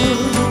too?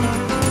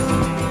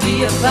 Do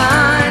you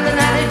find an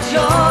added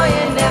joy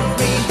in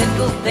every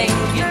little thing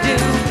you do?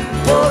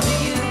 Or do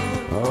you?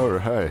 All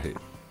right.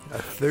 A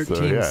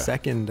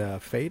 13-second So,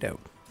 fade out.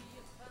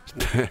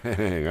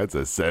 Dang, that's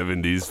a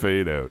 70s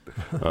fade out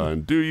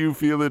on Do You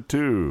Feel It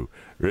Too?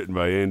 Written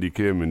by Andy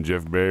Kim and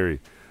Jeff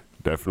Barry.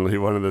 Definitely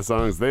one of the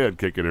songs they had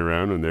kicking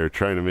around when they were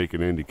trying to make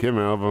an Andy Kim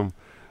album.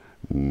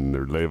 And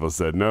their label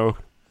said no.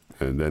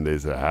 And then they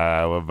said,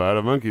 what about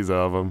a Monkees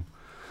album?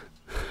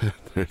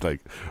 They're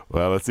like,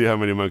 well, let's see how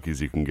many Monkees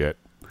you can get.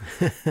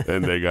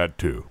 And they got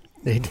 2.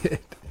 They did.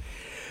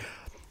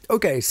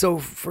 Okay, so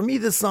for me,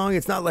 this song,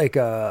 it's not like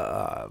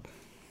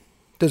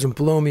doesn't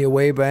blow me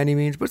away by any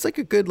means, but it's like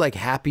a good, like,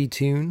 happy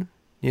tune.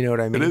 You know what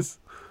I mean? It is.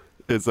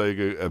 It's like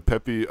a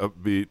peppy,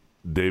 upbeat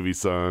Davy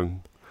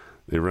song.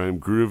 They rhyme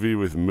groovy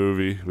with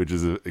movie, which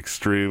is an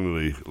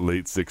extremely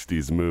late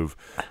 60s move.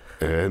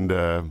 And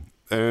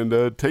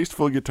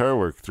tasteful guitar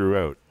work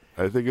throughout.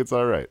 I think it's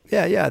all right.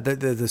 Yeah.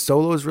 The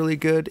solo is really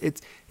good.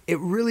 It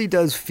really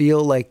does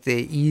feel like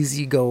the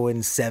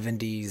easygoing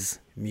 70s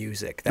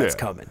music that's Yeah.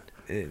 coming.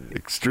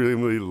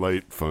 Extremely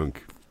light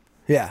funk.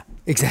 Yeah,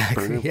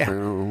 exactly.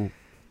 Yeah.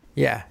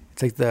 Yeah.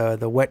 It's like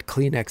the wet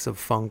Kleenex of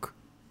funk.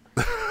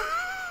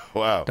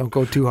 Wow. Don't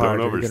go too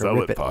hard. Don't or you're gonna oversell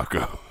rip it,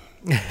 Paco.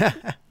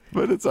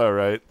 But it's all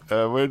right.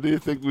 Where do you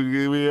think we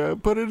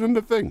put it in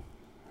the thing?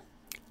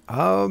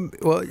 Well,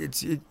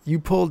 you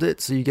pulled it,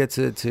 so you get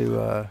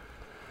to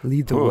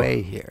lead the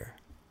way here.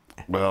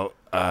 Well,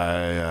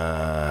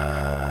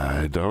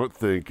 I don't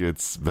think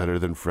it's better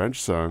than French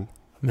song.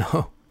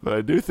 No. But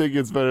I do think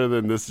it's better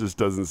than This Just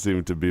Doesn't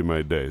Seem to Be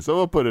My Day. So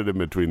we'll put it in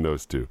between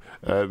those two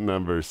at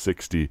number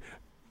 68.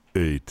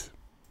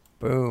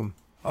 Boom.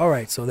 All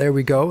right, so there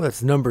we go.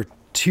 That's number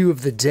 2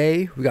 of the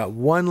day. We got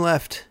one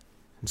left.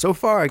 And so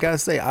far, I got to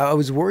say, I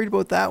was worried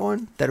about that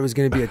one, that it was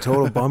going to be a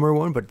total bummer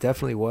one, but it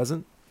definitely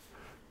wasn't.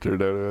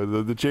 Turned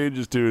out the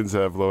Changes tunes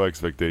have low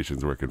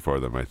expectations working for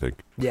them, I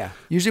think. Yeah.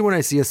 Usually when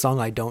I see a song,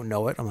 I don't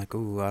know it. I'm like,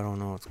 ooh, I don't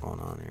know what's going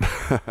on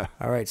here.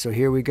 All right, so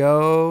here we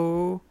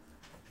go.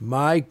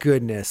 My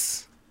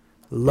goodness.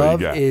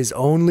 Love got? is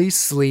Only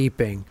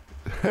Sleeping.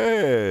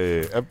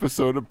 Hey,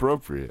 episode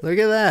appropriate. Look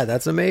at that.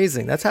 That's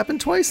amazing. That's happened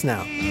twice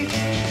now.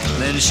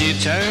 Then she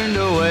turned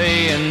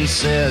away and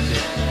said,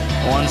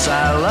 once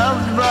I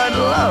loved, but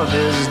love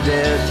is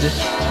dead.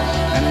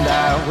 And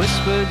I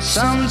whispered,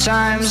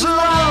 sometimes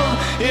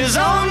love is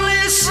only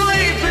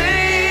sleeping.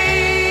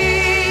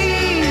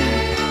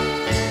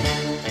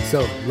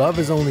 So, Love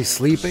is Only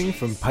Sleeping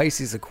from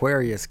Pisces,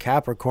 Aquarius,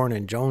 Capricorn,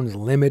 and Jones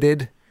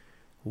Limited.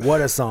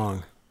 What a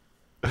song.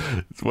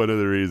 It's one of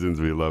the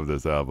reasons we love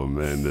this album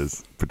and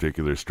this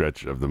particular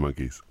stretch of the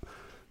Monkees.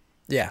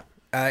 Yeah.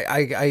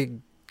 I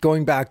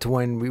going back to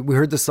when we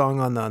heard the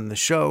song on the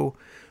show,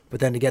 but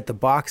then to get the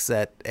box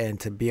set and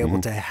to be able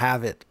to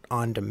have it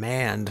on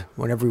demand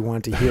whenever we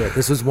wanted to hear it.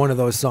 This was one of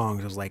those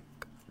songs. I was like,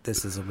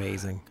 this is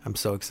amazing. I'm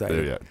so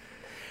excited. Yeah,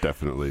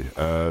 definitely.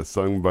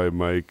 Sung by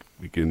Mike.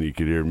 You can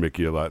hear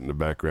Mickey a lot in the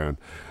background.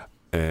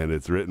 And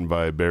it's written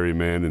by Barry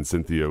Mann and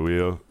Cynthia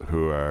Weil,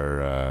 who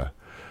are,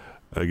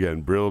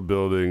 again, Brill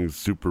Building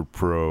super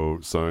pro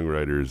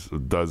songwriters,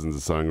 with dozens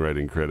of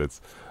songwriting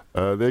credits.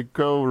 They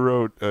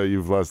co-wrote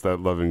You've Lost That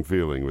Loving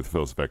Feeling with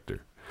Phil Spector.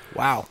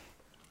 Wow.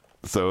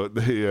 So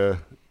they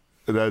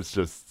that's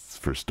just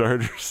for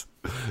starters.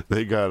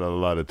 They got a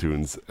lot of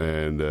tunes,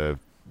 and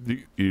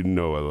you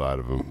know a lot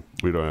of them.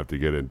 We don't have to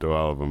get into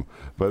all of them.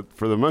 But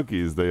for the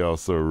Monkees, they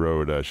also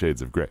wrote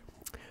Shades of Grey.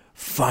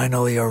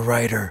 Finally a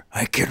writer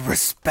I can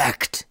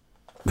respect.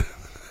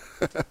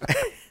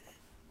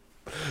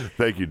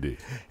 Thank you, D.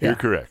 You're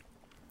correct.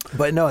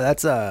 But no,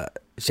 that's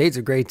Shades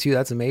of Grey too.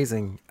 That's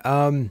amazing.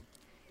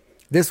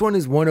 This one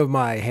is one of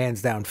my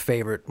hands down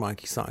favorite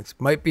Monkey songs.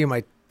 Might be in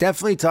my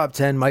definitely top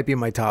 10, might be in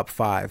my top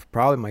 5.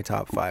 Probably my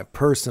top 5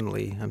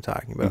 personally, I'm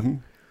talking about.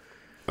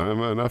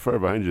 I'm not far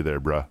behind you there,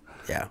 bruh.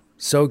 Yeah,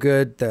 so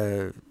good.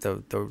 The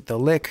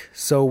lick,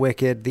 so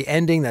wicked. The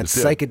ending, that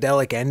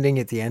psychedelic ending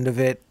at the end of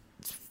it,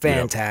 it's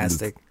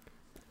fantastic. Yep.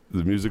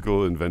 The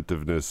musical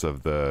inventiveness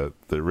of the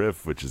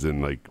riff, which is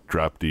in like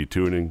drop D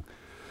tuning,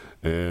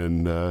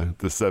 and the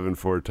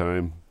 7/4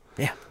 time.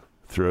 Yeah.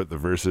 Throughout the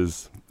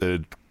verses,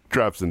 it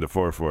drops into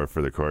 4/4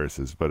 for the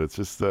choruses, but it's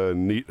just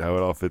neat how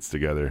it all fits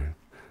together.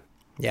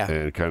 Yeah.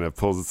 And kind of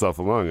pulls itself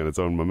along in its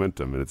own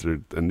momentum, and it's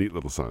a neat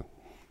little song.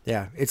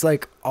 Yeah, it's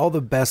like all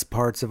the best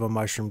parts of a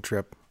Mushroom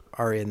Trip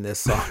are in this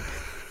song.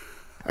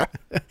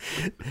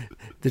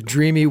 The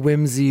dreamy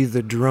whimsy,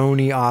 the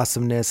droney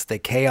awesomeness, the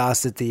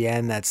chaos at the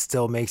end that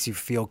still makes you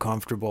feel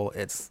comfortable.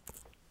 It's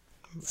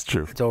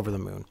true. It's over the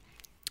moon.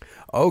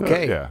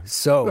 Okay, yeah.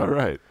 So all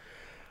right,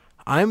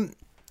 I'm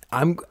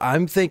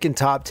thinking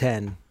top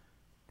 10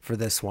 for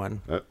this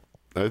one.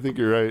 I think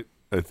you're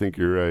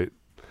right.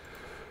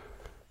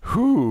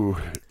 Whew.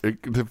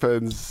 It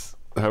depends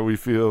how we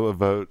feel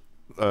about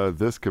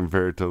this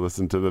compared to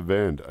Listen to the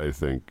Band, I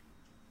think.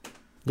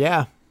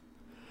 Yeah.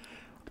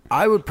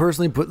 I would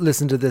personally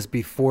listen to this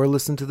before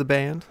Listen to the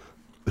Band.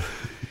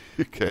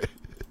 Okay.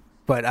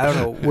 But I don't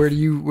know. Where do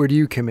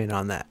you come in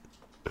on that?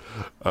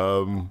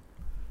 I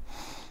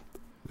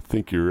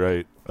think you're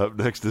right. Up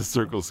next is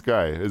Circle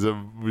Sky. Would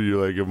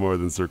you like it more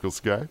than Circle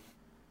Sky?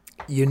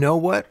 You know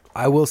what?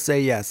 I will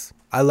say yes.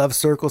 I love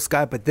Circle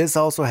Sky, but this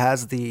also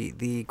has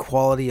the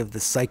quality of the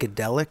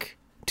psychedelic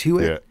to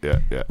it,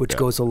 which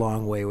goes a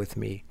long way with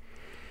me.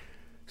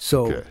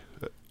 So, okay.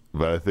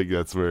 But I think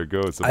that's where it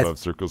goes above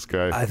Circle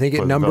Sky. I think at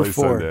Pleasant number Valley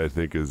 4, Sunday, I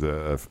think is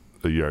a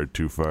yard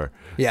too far.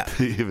 Yeah.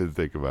 To even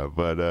think about.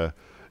 But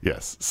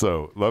yes,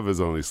 so Love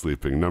Is Only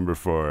Sleeping, number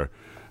 4.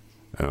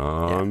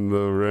 On the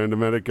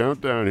Randomatic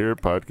Countdown here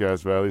at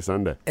Podcast Valley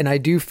Sunday. And I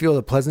do feel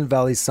the Pleasant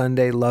Valley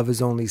Sunday Love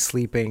Is Only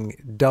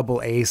Sleeping double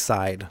A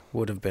side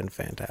would have been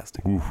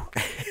fantastic. Ooh.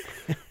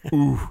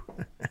 Ooh.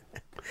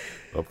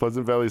 Well,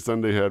 Pleasant Valley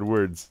Sunday had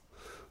words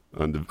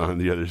on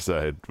the other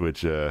side,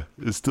 which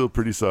is still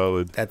pretty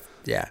solid.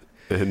 Yeah.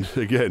 And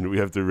again, we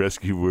have to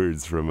rescue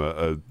words from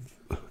a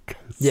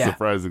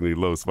surprisingly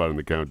low spot in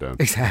the countdown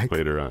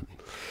later on.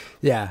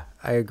 Yeah,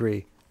 I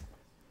agree.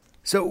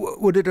 So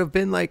would it have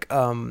been like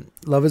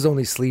Love Is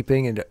Only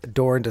Sleeping and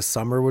Door Into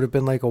Summer would have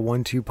been like a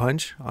 1-2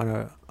 punch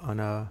on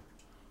a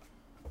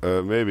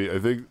maybe. I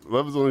think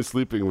Love Is Only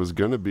Sleeping was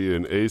going to be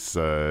an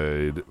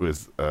A-side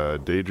with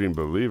Daydream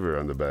Believer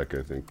on the back,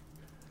 I think.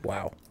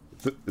 Wow.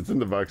 It's in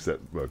the box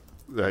set book.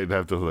 I'd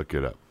have to look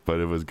it up. But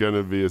it was going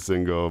to be a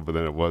single, but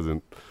then it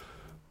wasn't.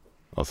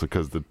 Also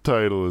because the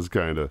title is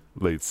kind of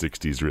late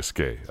 60s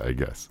risque, I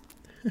guess.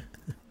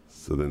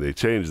 So then they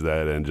changed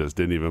that and just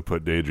didn't even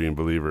put Daydream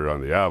Believer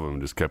on the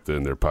album, just kept it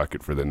in their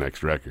pocket for the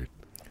next record.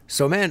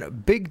 So,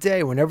 man, big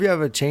day. Whenever you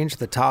have a change to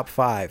the top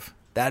 5,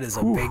 that is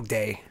a big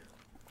day.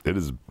 It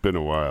has been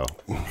a while.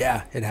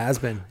 Yeah, it has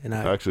been. And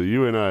actually,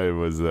 you and I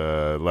was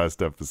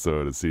last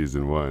episode of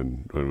season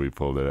 1 when we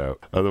pulled it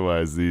out.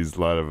 Otherwise,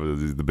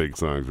 the big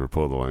songs were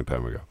pulled a long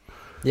time ago.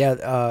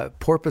 Yeah,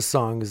 Porpoise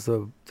Song is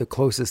the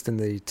closest in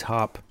the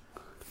top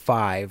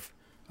 5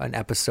 on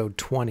episode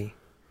 20.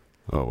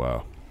 Oh,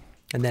 wow.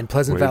 And then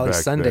Pleasant Valley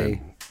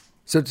Sunday.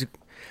 Then.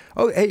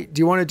 Hey, do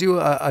you want to do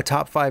a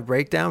top 5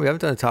 breakdown? We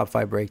haven't done a top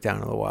 5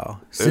 breakdown in a while.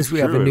 Since we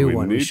have a new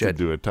one, we should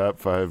do a top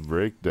 5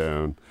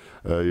 breakdown.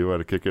 You want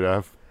to kick it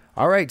off?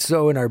 All right.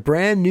 So in our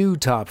brand new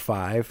top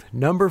 5,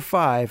 number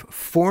 5,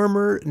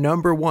 former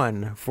number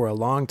 1 for a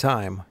long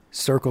time,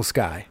 Circle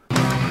Sky.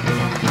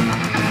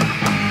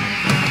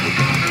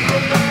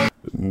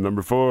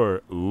 Number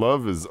 4,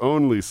 Love Is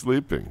Only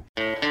Sleeping.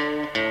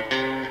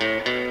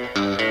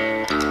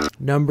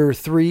 Number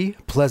 3,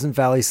 Pleasant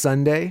Valley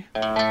Sunday.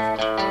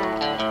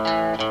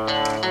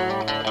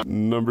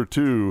 Number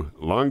 2,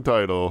 long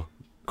title,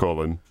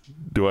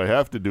 Do I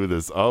Have to Do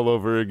This All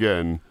Over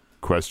Again? ?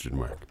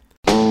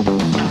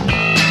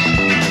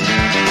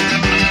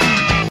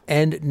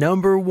 And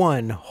number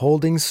 1,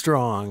 holding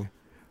strong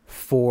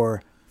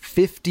for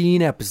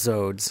 15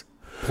 episodes,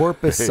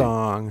 Porpoise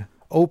Song,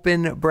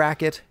 open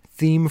bracket,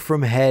 theme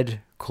from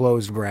Head,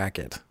 close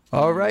bracket.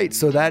 All right,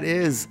 so that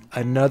is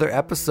another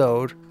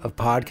episode of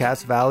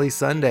Podcast Valley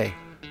Sunday.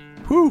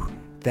 Whew.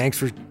 Thanks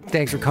for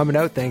coming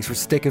out. Thanks for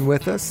sticking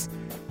with us.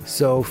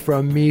 So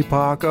from me,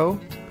 Paco.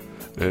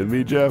 And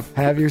me, Jeff.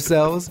 Have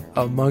yourselves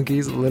a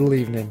monkey's little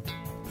evening.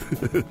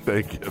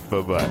 Thank you.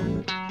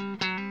 Bye-bye.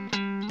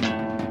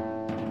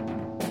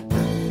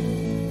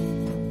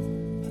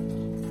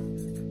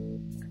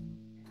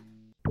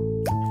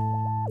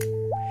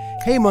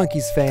 Hey,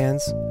 Monkeys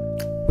fans.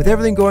 With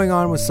everything going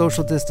on with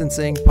social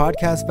distancing,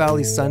 Podcast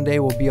Valley Sunday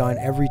will be on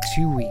every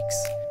 2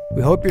 weeks.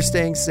 We hope you're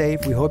staying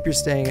safe, we hope you're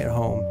staying at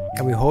home,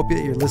 and we hope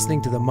that you're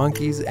listening to the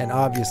Monkeys and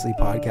obviously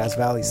Podcast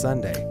Valley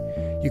Sunday.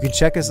 You can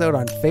check us out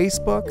on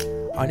Facebook,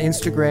 on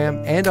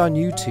Instagram, and on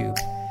YouTube.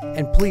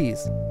 And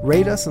please,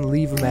 rate us and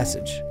leave a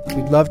message.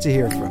 We'd love to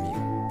hear from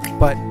you.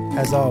 But,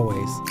 as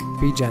always,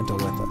 be gentle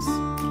with us.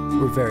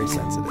 We're very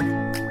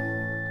sensitive.